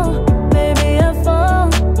fall. Maybe I fall.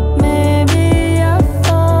 Maybe I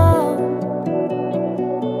fall.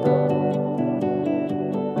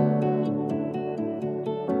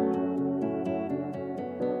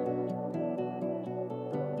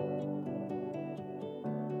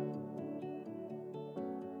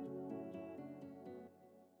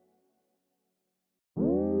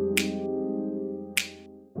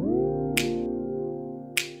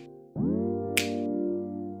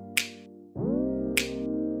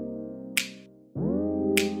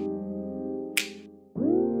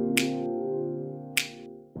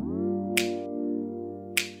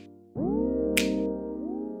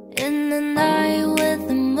 In the night with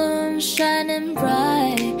the moon shining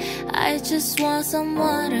bright, I just want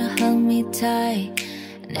someone to hug me tight.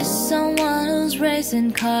 And it's someone who's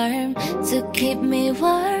raising calm to keep me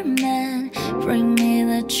warm and bring me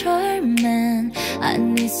the charm. And I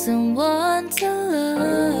need someone to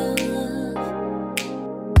love.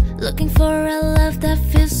 Looking for a love that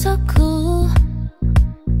feels so cool,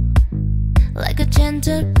 like a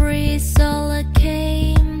gentle breeze all I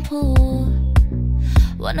came pull.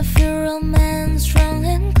 Wanna feel romance strong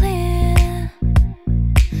and clear,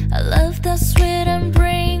 a love that's sweet and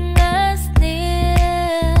bring us near.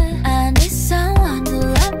 I need someone to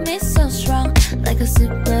love me so strong, like a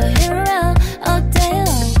superhero all day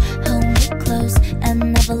long. Hold me close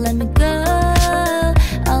and never let me go.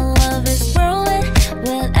 Our love is growing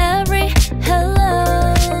with every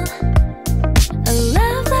hello, a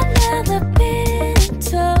love that never been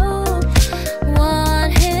told.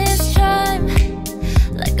 Want his charm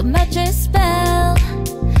like a magic spell,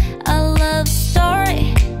 a love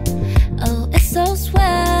story, oh it's so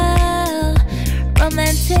swell.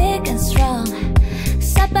 Romantic and strong,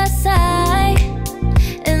 side by side,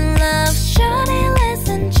 in love surely let's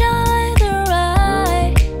enjoy the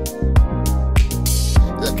ride.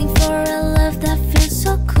 Looking for a love that feels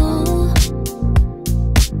so cool,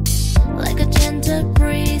 like a gentle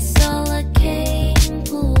breeze all I came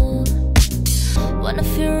pull. Wanna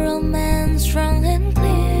feel romance strong and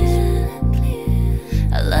clear,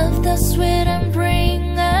 a love that's sweet and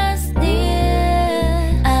bring us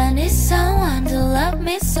near. I need someone to love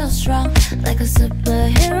me so strong, like a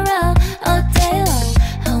superhero all day long.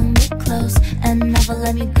 Hold me close and never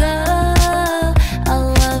let me go.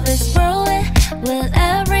 Our love is growing with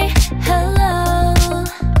every hello,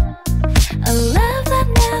 a love that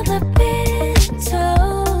never been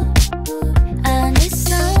told. I need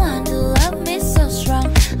someone to love me so strong,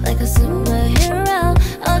 like a superhero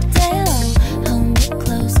all day long. Hold me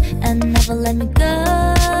close and never let me go.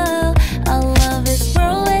 Our love is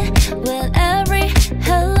growing with every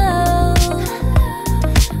hello,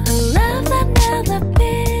 a love that never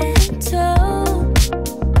been told.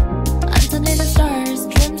 Underneath the stars,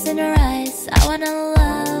 dreams in your eyes, I wanna love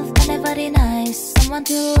Someone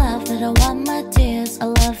to love, but I want my tears. A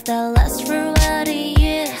love that lasts through 30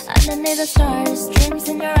 years. Underneath the stars, dreams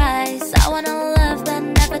in your eyes. I want a love that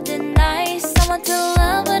never denies. Someone to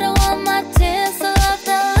love, but I want my tears. A love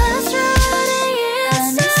that lasts through 30 years.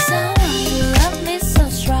 I need someone to love me so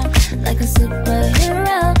strong, like a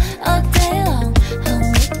superhero. All day long, hold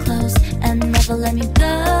me close and never let me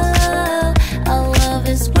go. Our love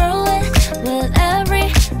is growing with every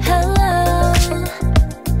hello.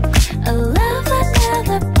 A love that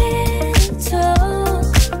never been told.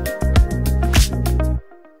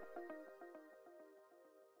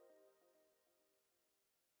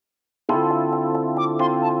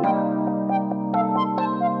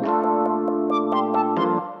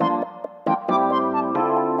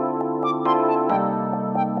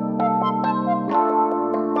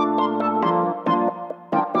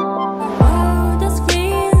 The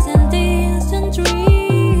screens and distant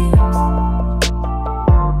dreams.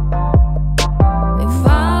 We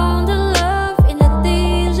found the love in the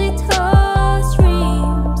digital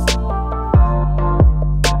streams.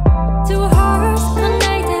 Two hearts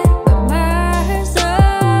connected but miles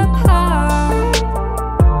apart.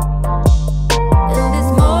 In this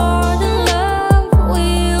modern love,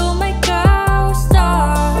 we'll make our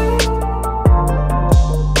start.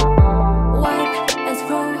 Wipe and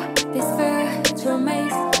scroll this virtual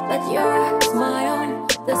maze, but your smile on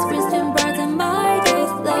the screen still brighten my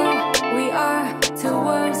days. Though we are two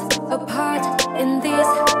worlds apart in this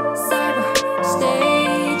cyber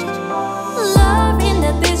stage. Love in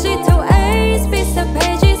the digital age, bits of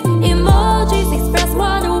pages, emojis express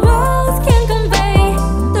what the words can convey.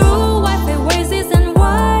 Through Wi-Fi oasis and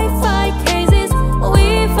Wi-Fi cases, we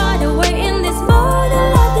find a way in this modern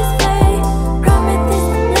love display. Promise this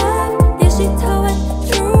love, digital and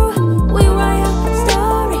true. We write our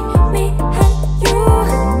story, me and you.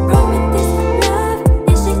 Promise this love,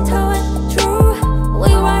 digital and true.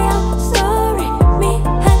 We write our story, me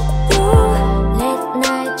and you. Late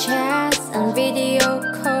night chats and video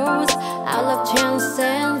calls. Our love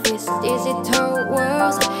transcends these digital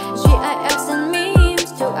worlds. GIFs and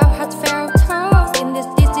memes to our heartfelt talks. In this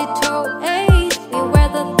digital age, we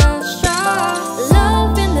weather the storms.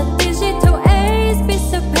 Love in the digital age,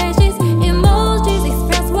 bits of pages, emojis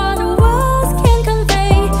express what the words can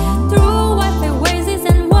convey. Through Wi-Fi oasis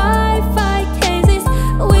and Wi-Fi cases,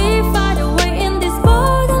 we find a way in this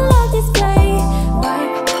modern love display.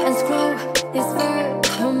 Wipe and scroll this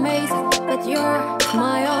virtual maze, but you're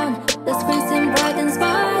my own. The screen still brightens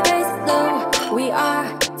my days. Though we are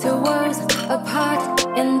two worlds apart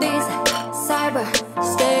in this cyber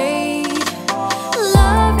stage.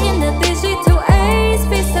 Love in the digital age,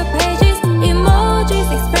 bits of pages, emojis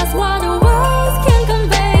express what the words can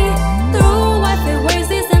convey. Through Wi-Fi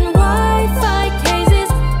oasis and Wi-Fi cases,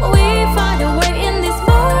 we find a way in this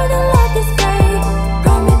modern love display.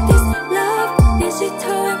 Promise this love,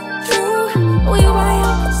 digital and true. We write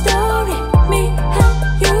our story, me and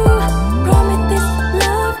you. Promise this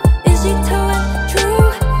love, digital and true.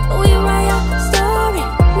 We write our story,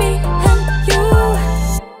 me and you.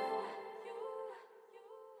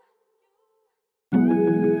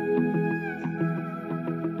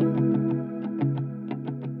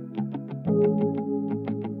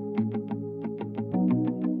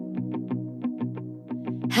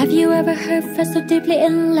 Have you ever heard felt so deeply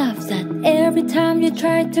in love that every time you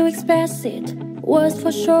try to express it, words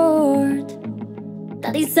fall short?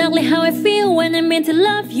 That's exactly how I feel when I mean to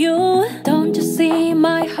love you. Don't you see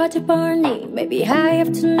my heart is burning? Maybe I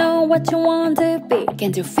have to know what you want to be.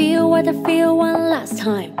 Can't you feel what I feel one last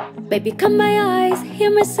time? Baby, come my eyes, hear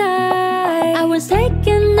me sigh. I was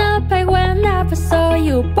taken up by when I first saw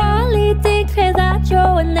you. Boldly declare that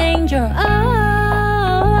you're an angel.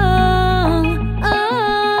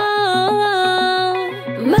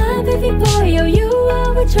 My baby boy, oh, you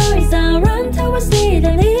are a choice. I run towards it,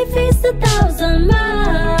 and if it's 1,000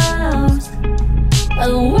 miles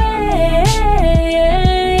away.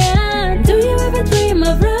 Do you ever dream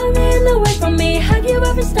of running away from me? Have you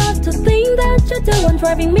ever started to think that you're the one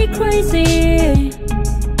driving me crazy?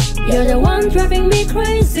 You're the one driving me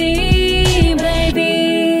crazy,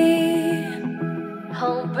 baby.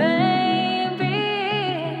 Oh baby,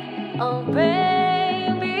 oh baby.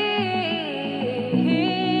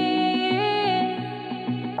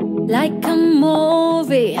 Like a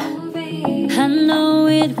movie, I know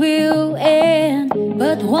it will end,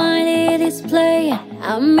 but while it is playing,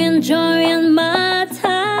 I'm enjoying my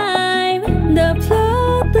time. The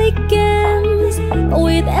plot begins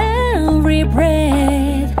with every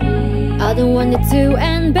breath. I don't want it to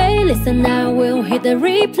end, babe. Listen, I will hit the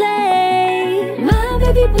replay. My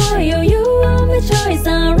baby boy, oh, you are my choice.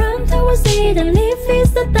 I run towards it, and if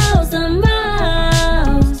it's 1,000 miles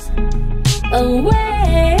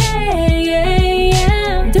away.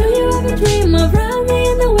 Do you ever dream of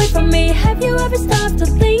running away from me? Have you ever stopped to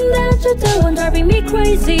think that you're the one driving me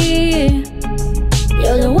crazy?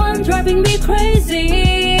 You're the one driving me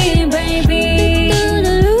crazy, baby.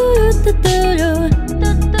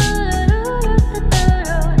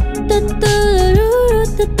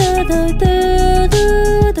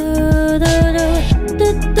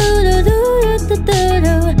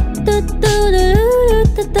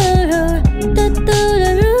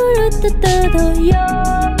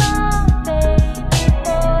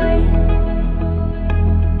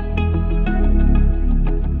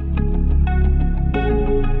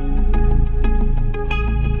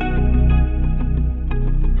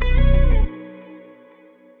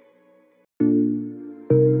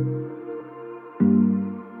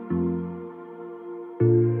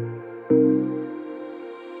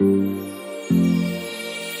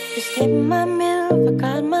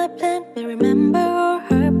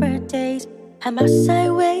 I'm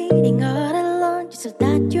outside waiting all alone just so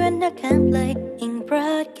that you and I can play in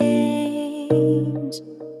broad games.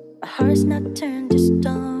 My heart's not turned to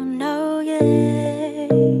stone, no, yeah.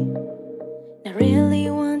 I really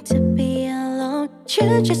want to be alone.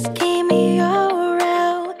 You just gave me all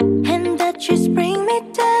out, and that just bring me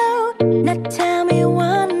down. Now tell me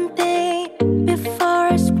one thing before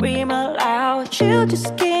I scream out loud. You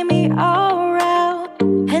just gave me all out,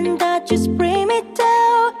 and that just bring me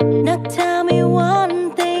down. Now tell me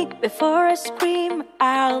one thing before I scream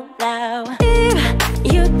out loud.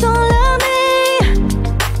 If you don't love me,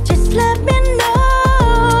 just let me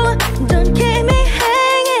know. Don't keep me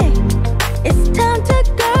hanging, it's time to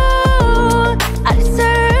go. I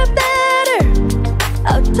deserve better,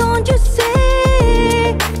 oh don't you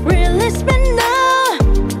see? Release me now,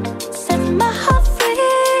 set my heart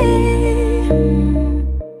free.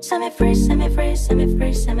 Set me free, set me free, set me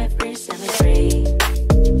free, set me free, set me free.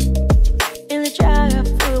 Feel the jar of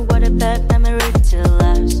food, what a bad memory to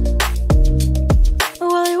last.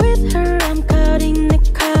 While you're with her, I'm counting the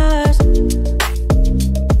cost.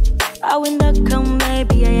 I will not come,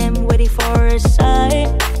 maybe I am waiting for a sign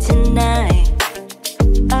tonight.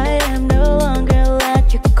 I am no longer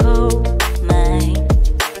let you go, mine.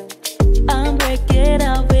 I'm breaking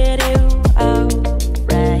up with you,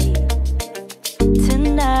 alright.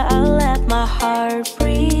 Tonight I'll let my heart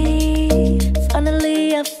breathe.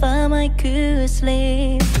 Finally I found my good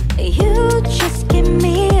sleep. You just give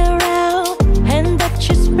me around, and that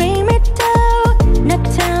just bring me down. Now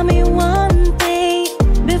tell me one thing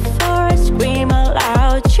before I scream out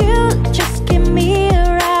loud. You just give me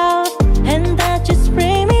around, and that just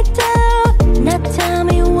bring me down. Now tell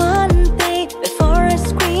me one thing before I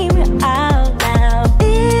scream out loud.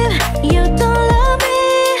 If you don't love me,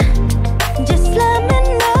 just let me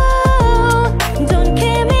know. Don't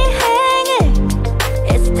keep me hanging,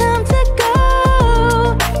 it's time to go.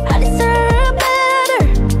 I deserve better,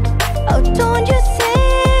 oh don't you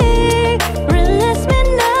see? Release me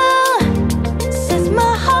now, set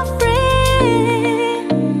my heart free.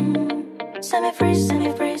 Set me free, set me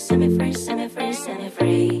free, set me free, set me free, set me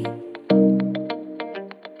free.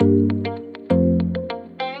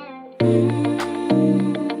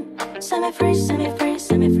 Set me free, set me free,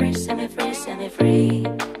 set me free, set me free, set me free.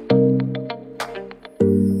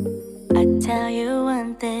 I tell you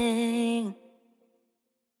one thing.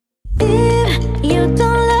 If you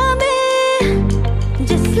don't love me,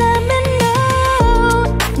 just let me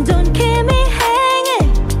know. Don't keep me hanging,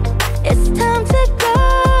 it's time to go.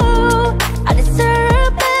 I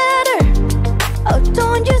deserve better, oh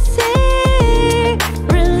don't you see?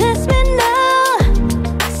 Release me now,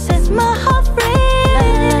 set my heart free.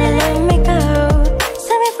 Let me go,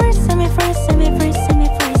 set me free, set me free, set me free, set me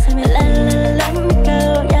free, set me let me go,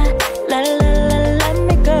 yeah. Let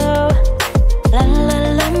me go,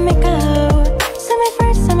 let me go. Set me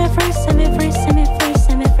free, set me free, set me free, set me free,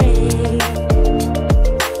 set me free.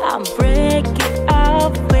 I'm breaking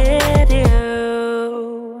up with you.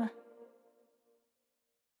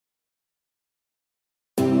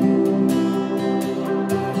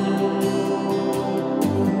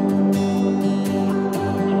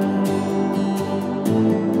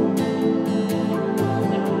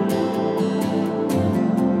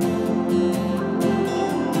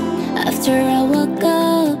 After I woke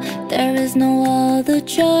up, there is no other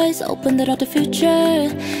choice. Open the door to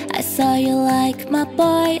future. I saw you like my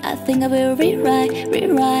boy. I think I will rewrite.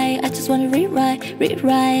 I just wanna rewrite.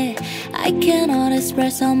 I cannot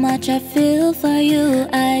express how much I feel for you.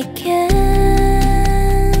 I can't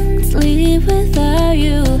sleep without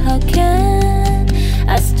you. How can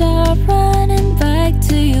I start running back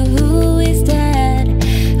to you? Who is that?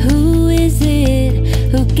 Who is it?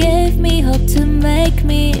 Who gave me hope to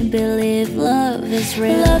is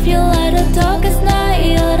real. Love you like the darkest night,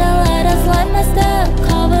 you're the lightest light my step.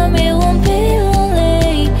 Cover me, won't be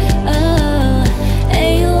lonely.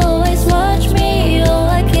 And you always watch me, you're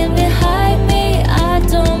lurking behind me. I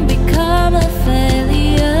don't become a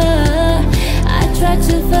failure. I try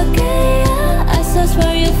to forget you, I search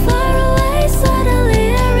for you far away. Suddenly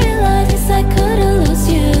I realized I couldn't lose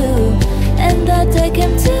you, and that day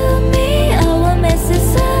came to me. I will miss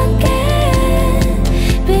this again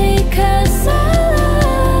because I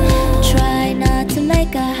love. Try not to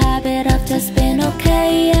make a habit of just being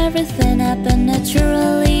okay. Everything happen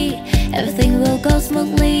naturally, everything will go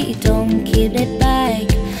smoothly. Don't keep it back,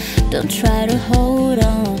 don't try to hold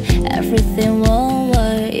on. Everything won't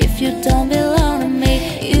work if you don't belong to me.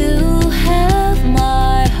 You have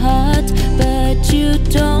my heart, but you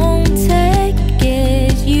don't take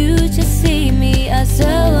it. You just see me as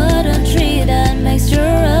a wooden tree that makes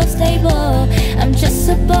your rope stable. I'm just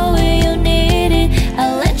a boy when you need it,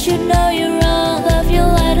 I'll let you know you're wrong. Love you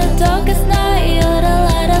like the darkest night, you're the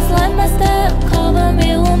lightest light my step. Cover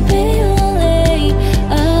me, won't be lonely.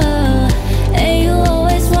 And you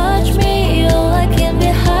always watch me, you're lurking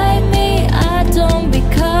behind me. I don't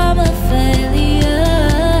become a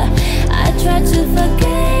failure. I try to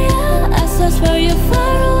forget you, I search for you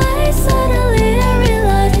far away. Suddenly I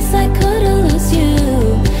realized I couldn't lose you,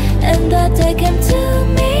 and that day came to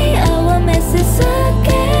me. I will miss this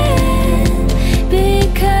again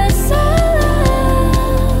because I love.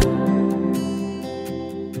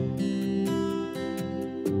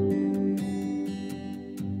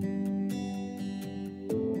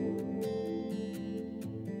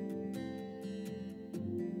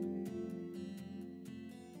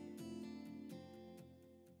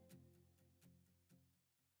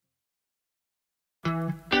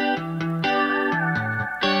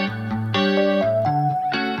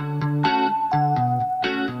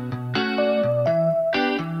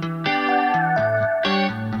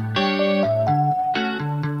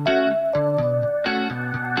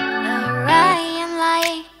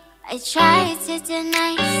 I tried to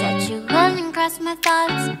deny, said you wouldn't cross my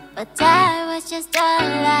thoughts, but that was just a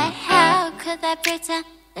lie. How could I pretend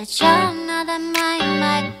that you're not on my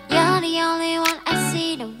mind? You're the only one I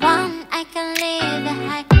see, the one I can leave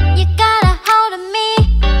behind. You got a hold of me,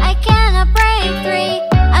 I cannot break free.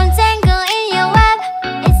 I'm tangled in your web,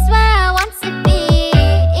 it's where I want to be.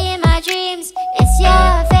 In my dreams, it's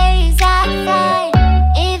your face I find.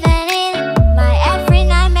 Even in my every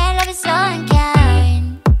nightmare, love is so unkind.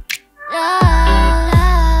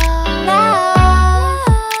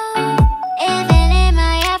 Even in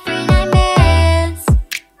my every nightmares,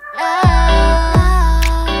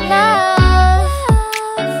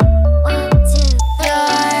 love.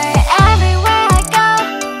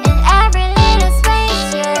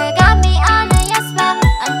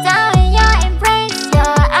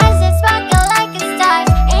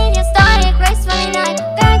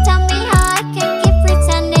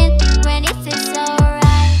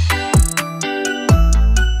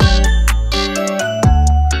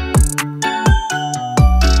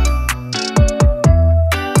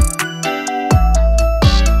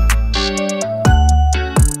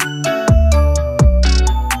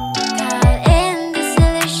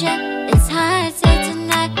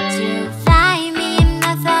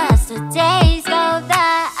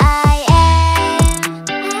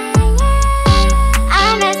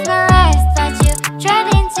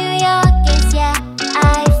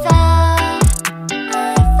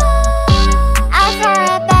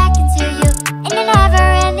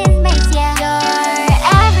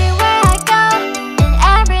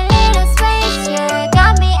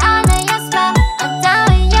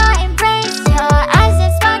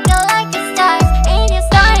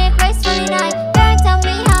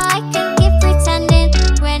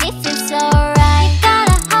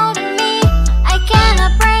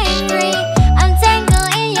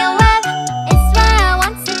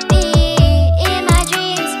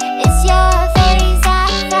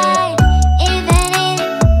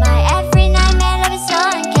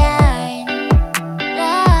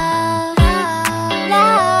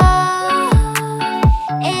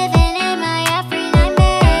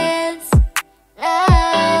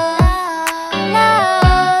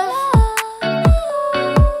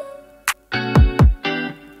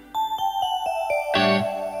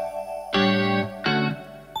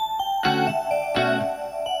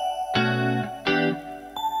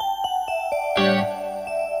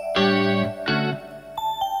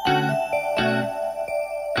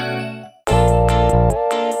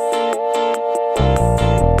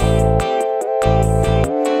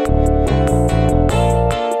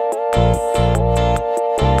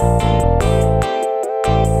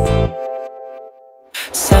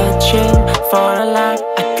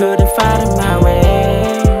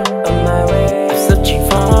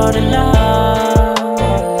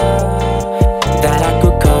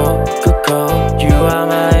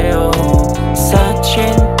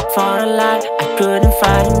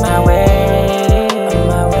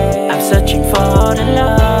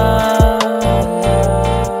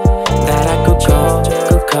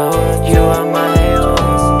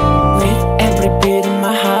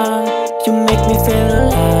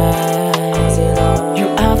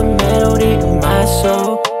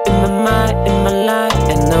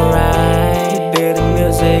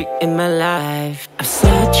 in my life. I'm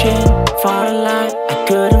searching for the light, I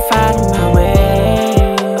couldn't find my way.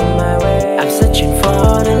 I'm searching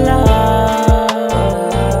for the love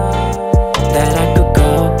that I could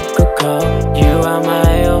call. You are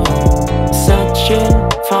my own. Searching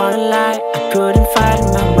for the light, I couldn't find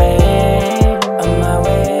my way.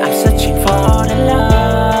 I'm searching for the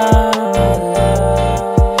love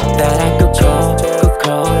that I could call.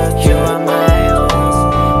 You are my own.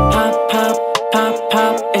 Pop, pop, pop,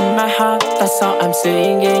 pop in my heart. That's all I'm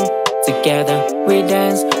singing. Together we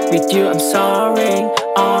dance. With you I'm soaring.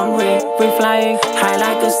 On we're flying high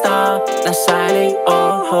like a star. Now shining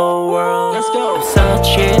on whole world. Let's go. I'm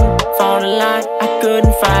searching for the light, I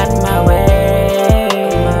couldn't find my way.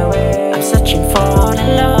 I'm searching for the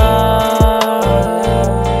love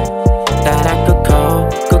that I could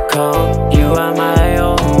call. You are my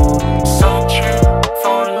own. Searching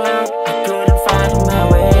for the light, I couldn't find my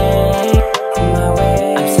way.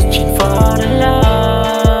 I'm searching for the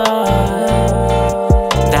love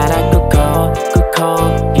that I could call.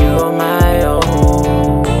 You are my own.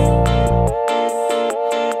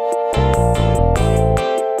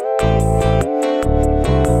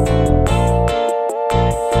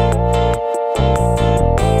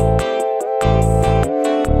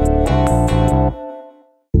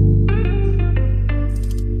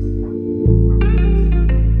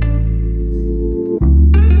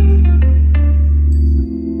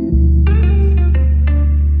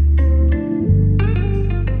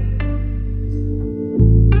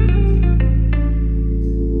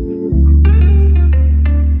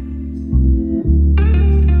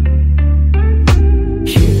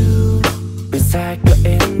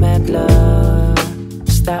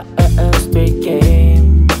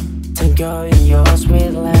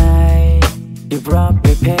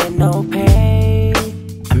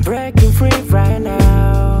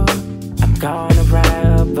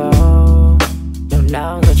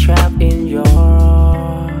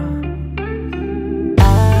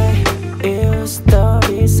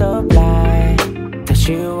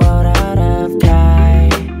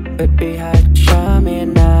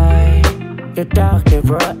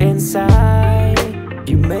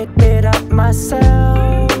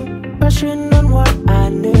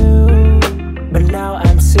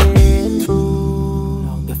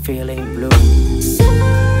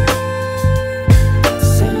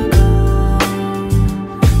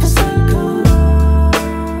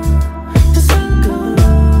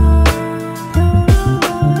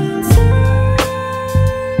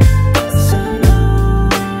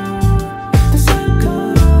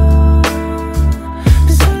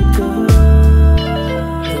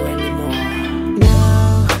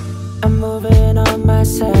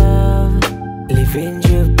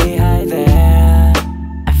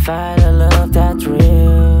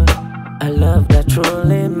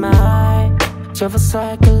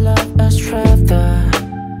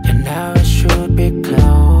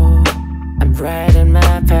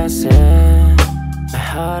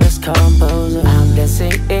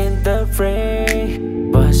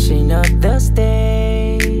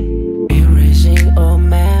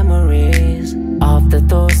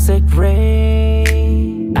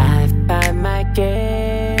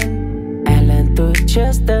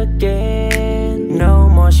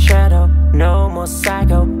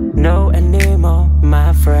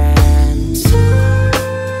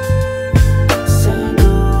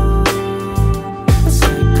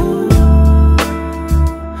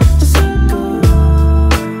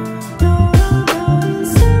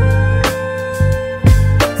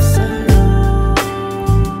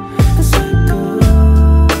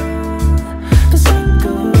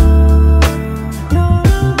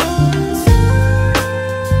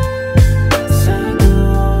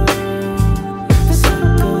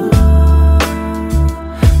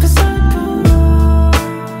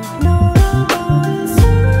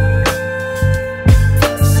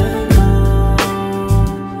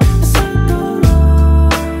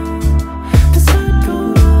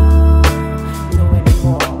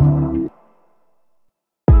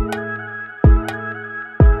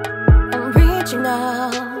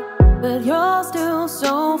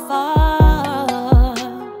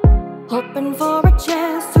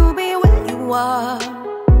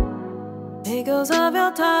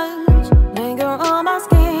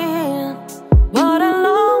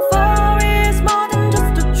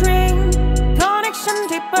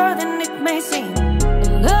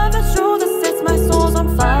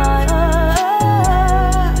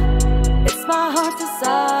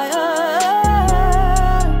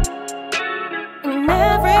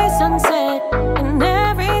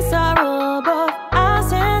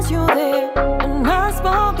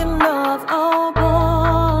 Spoken love, oh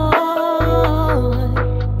boy.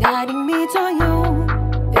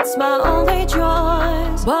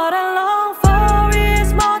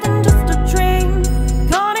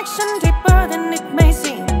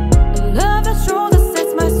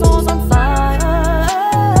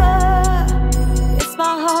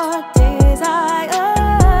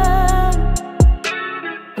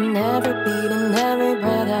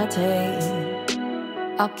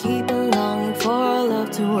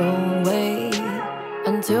 walk the wrong way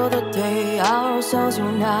until the day our souls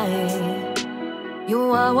unite.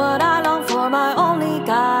 You are what I long for, my only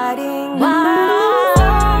guiding light.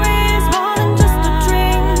 Love is more than just a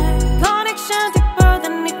dream, connection deeper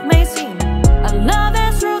than it may seem. A love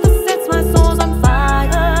is true that sets my soul on fire.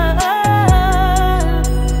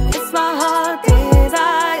 It's my heart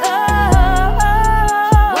desire.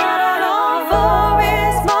 What I long for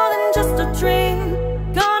is more than just a dream,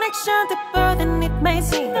 connection deeper than it may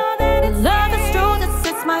seem. Love is true that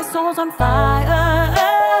sets my soul on fire.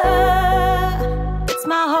 It's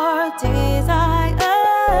my heart desire.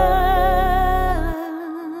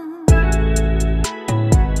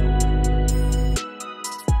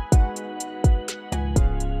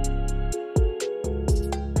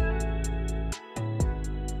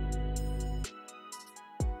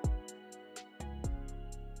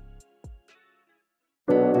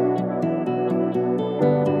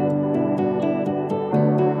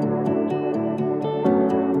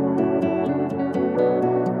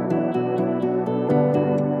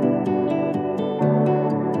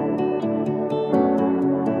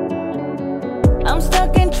 I'm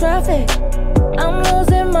stuck in traffic, I'm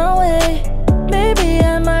losing my way. Maybe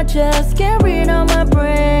I might just get rid of my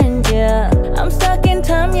brain, yeah. I'm stuck in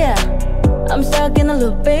time, yeah. I'm stuck in a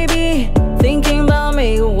loop, baby. Thinking about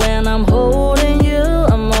me when I'm holding you.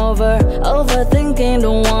 I'm overthinking,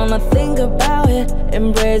 don't wanna think about it.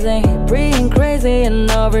 Embracing, breathing crazy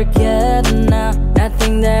and over getting now.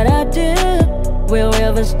 Nothing that I do will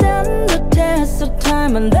ever stand the test of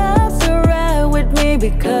time, and that's alright with me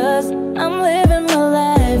because I'm living my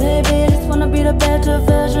life. Baby, I just wanna be the better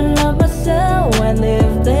version of myself. And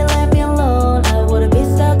if they let me alone, I wouldn't be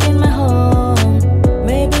stuck in my home.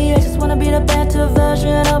 Maybe I just wanna be the better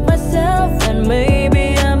version of myself, and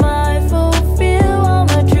maybe I might fulfill all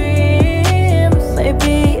my dreams.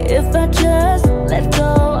 Maybe if I just let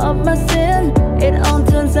go of my sin, it all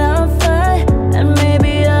turns out fine, and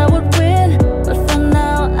maybe I would win. But for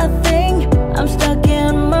now I think I'm stuck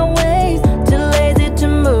in my ways, too lazy to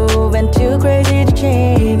move and too crazy to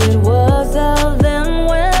change. It was out then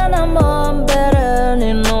when I'm on better,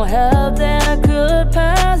 need no help that I could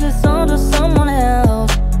pass this on to someone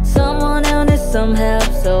else. Someone else needs some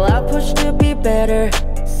help, so I push to be better.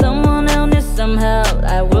 Someone else needs some help,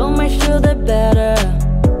 I will make sure they're better.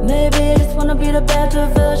 Maybe I just wanna be the better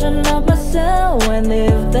version of myself, and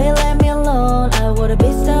if they let me alone, I wouldn't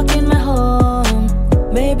be stuck in my home.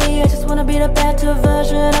 Maybe I just wanna be the better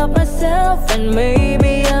version of myself, and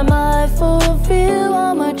maybe I might fulfill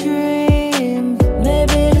all my dreams.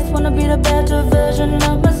 Maybe I just wanna be the better version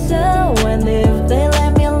of myself, and if they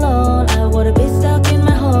let me alone, I wouldn't be stuck in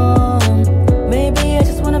my home. Maybe I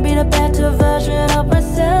just wanna be the better version of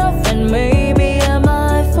myself, and maybe I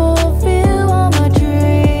might fulfill all my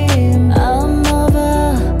dreams. I'm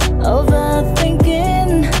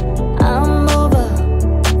overthinking. I'm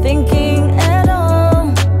overthinking at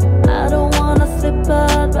all. I don't wanna slip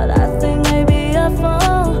out, but I think maybe I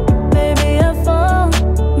fall. Maybe I fall.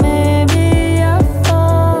 Maybe I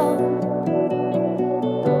fall.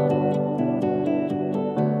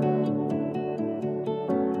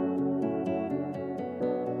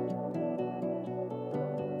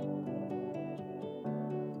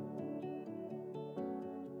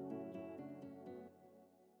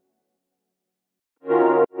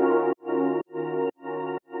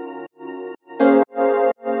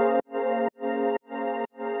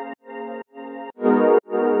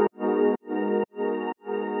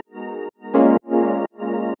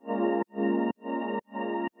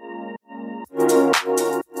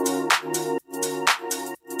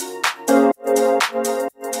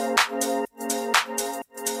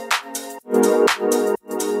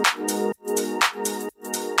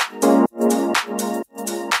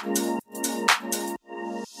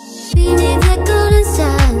 Beneath the golden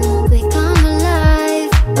sun, we come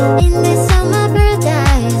alive. In this summer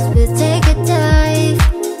paradise, we'll take a dive.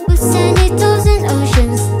 We'll send it those and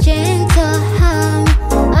oceans, gentle hum.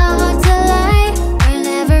 Our hearts alive, we're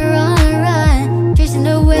never on a run. Chasing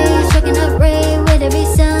the waves, stroking up ray with every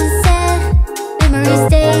sunset. Memories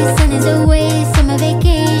stay, sun is away, summer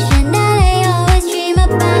vacation that I always dream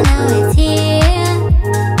about, now it's here.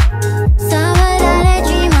 Summer that I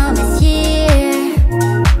dream of is here.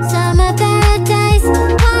 Summer paradise,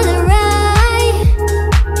 wanna ride.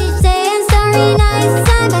 Deep stay and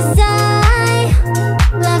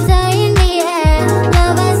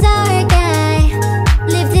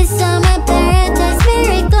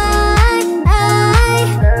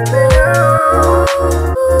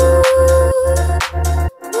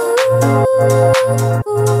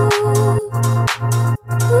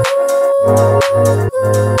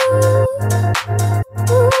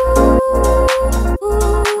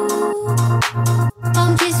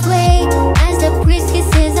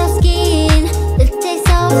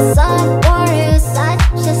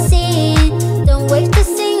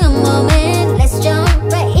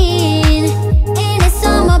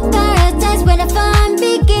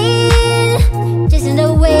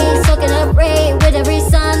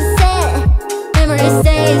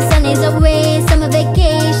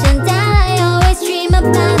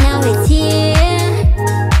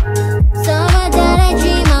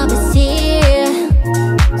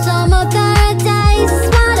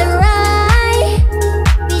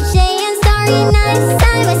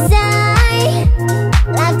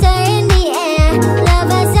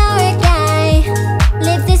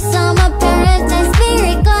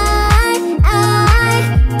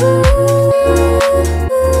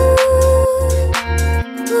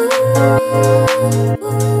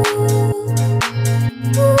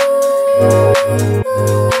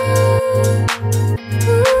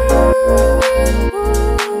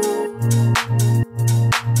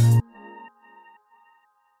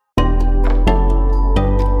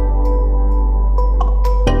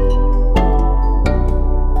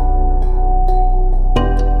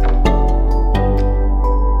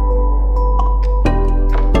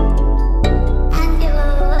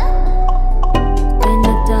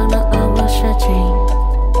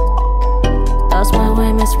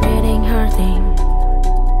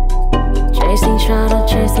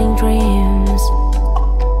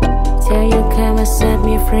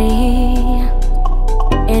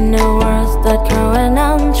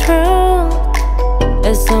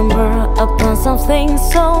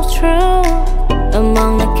something so true.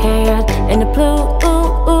 Among the chaos and the blue,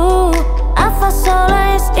 I found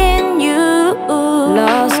solace in you.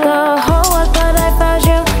 Lost the whole world but I found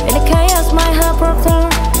you. In the chaos my heart broke through.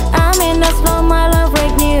 I'm in a slow, my love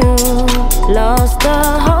break new. Lost the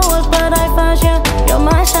whole world but I found you. You're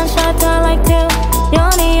my sunshine, I like you.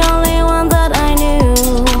 You're the only one that I knew.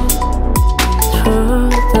 Through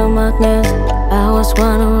the madness I was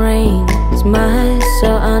wondering. My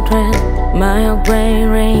soul undressed, my whole brain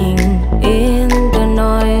ring. In the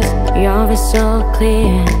noise, your voice so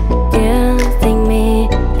clear. Giving me,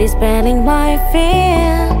 dispelling my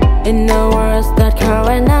fear. In the words that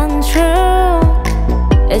current and untrue.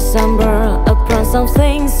 It's somber upon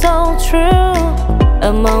something so true.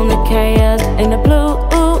 Among the chaos in the blue,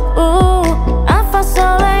 I found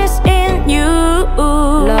solace in you.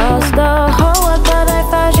 Lost the whole world but I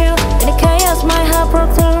found you. In the chaos my heart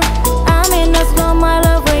broke through. I'm in a slow, my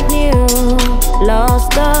love break new.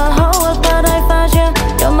 Lost the whole world but I found you.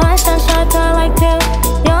 You're my sunshine, I like you.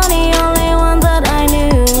 You're the only one that I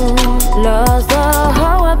knew. Lost the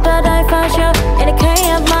whole world but I found you. In the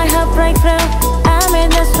chaos my heart break through. I'm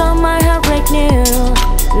in a slow, my heart break new.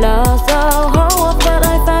 Lost the whole world but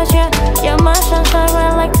I found you. You're my sunshine,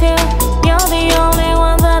 I like you. You're the only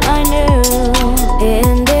one that I knew.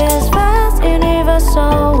 In this vast universe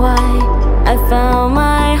so wide, I found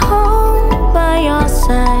my home by your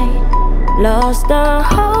side. Lost the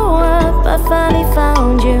whole world but finally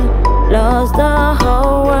found you. Lost the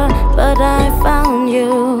whole world but I found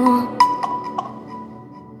you.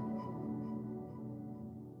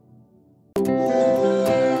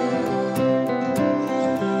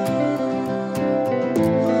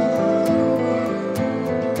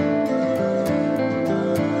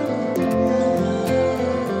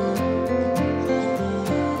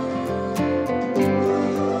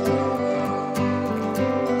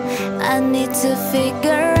 I need to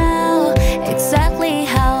figure out exactly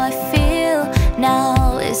how I feel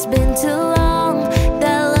now. It's been too long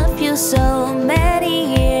that I love you so many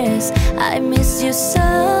years. I miss you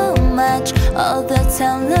so much, all the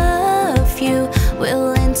time love you.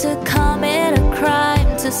 Willing to commit a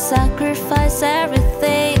crime, to sacrifice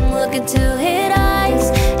everything. Looking to him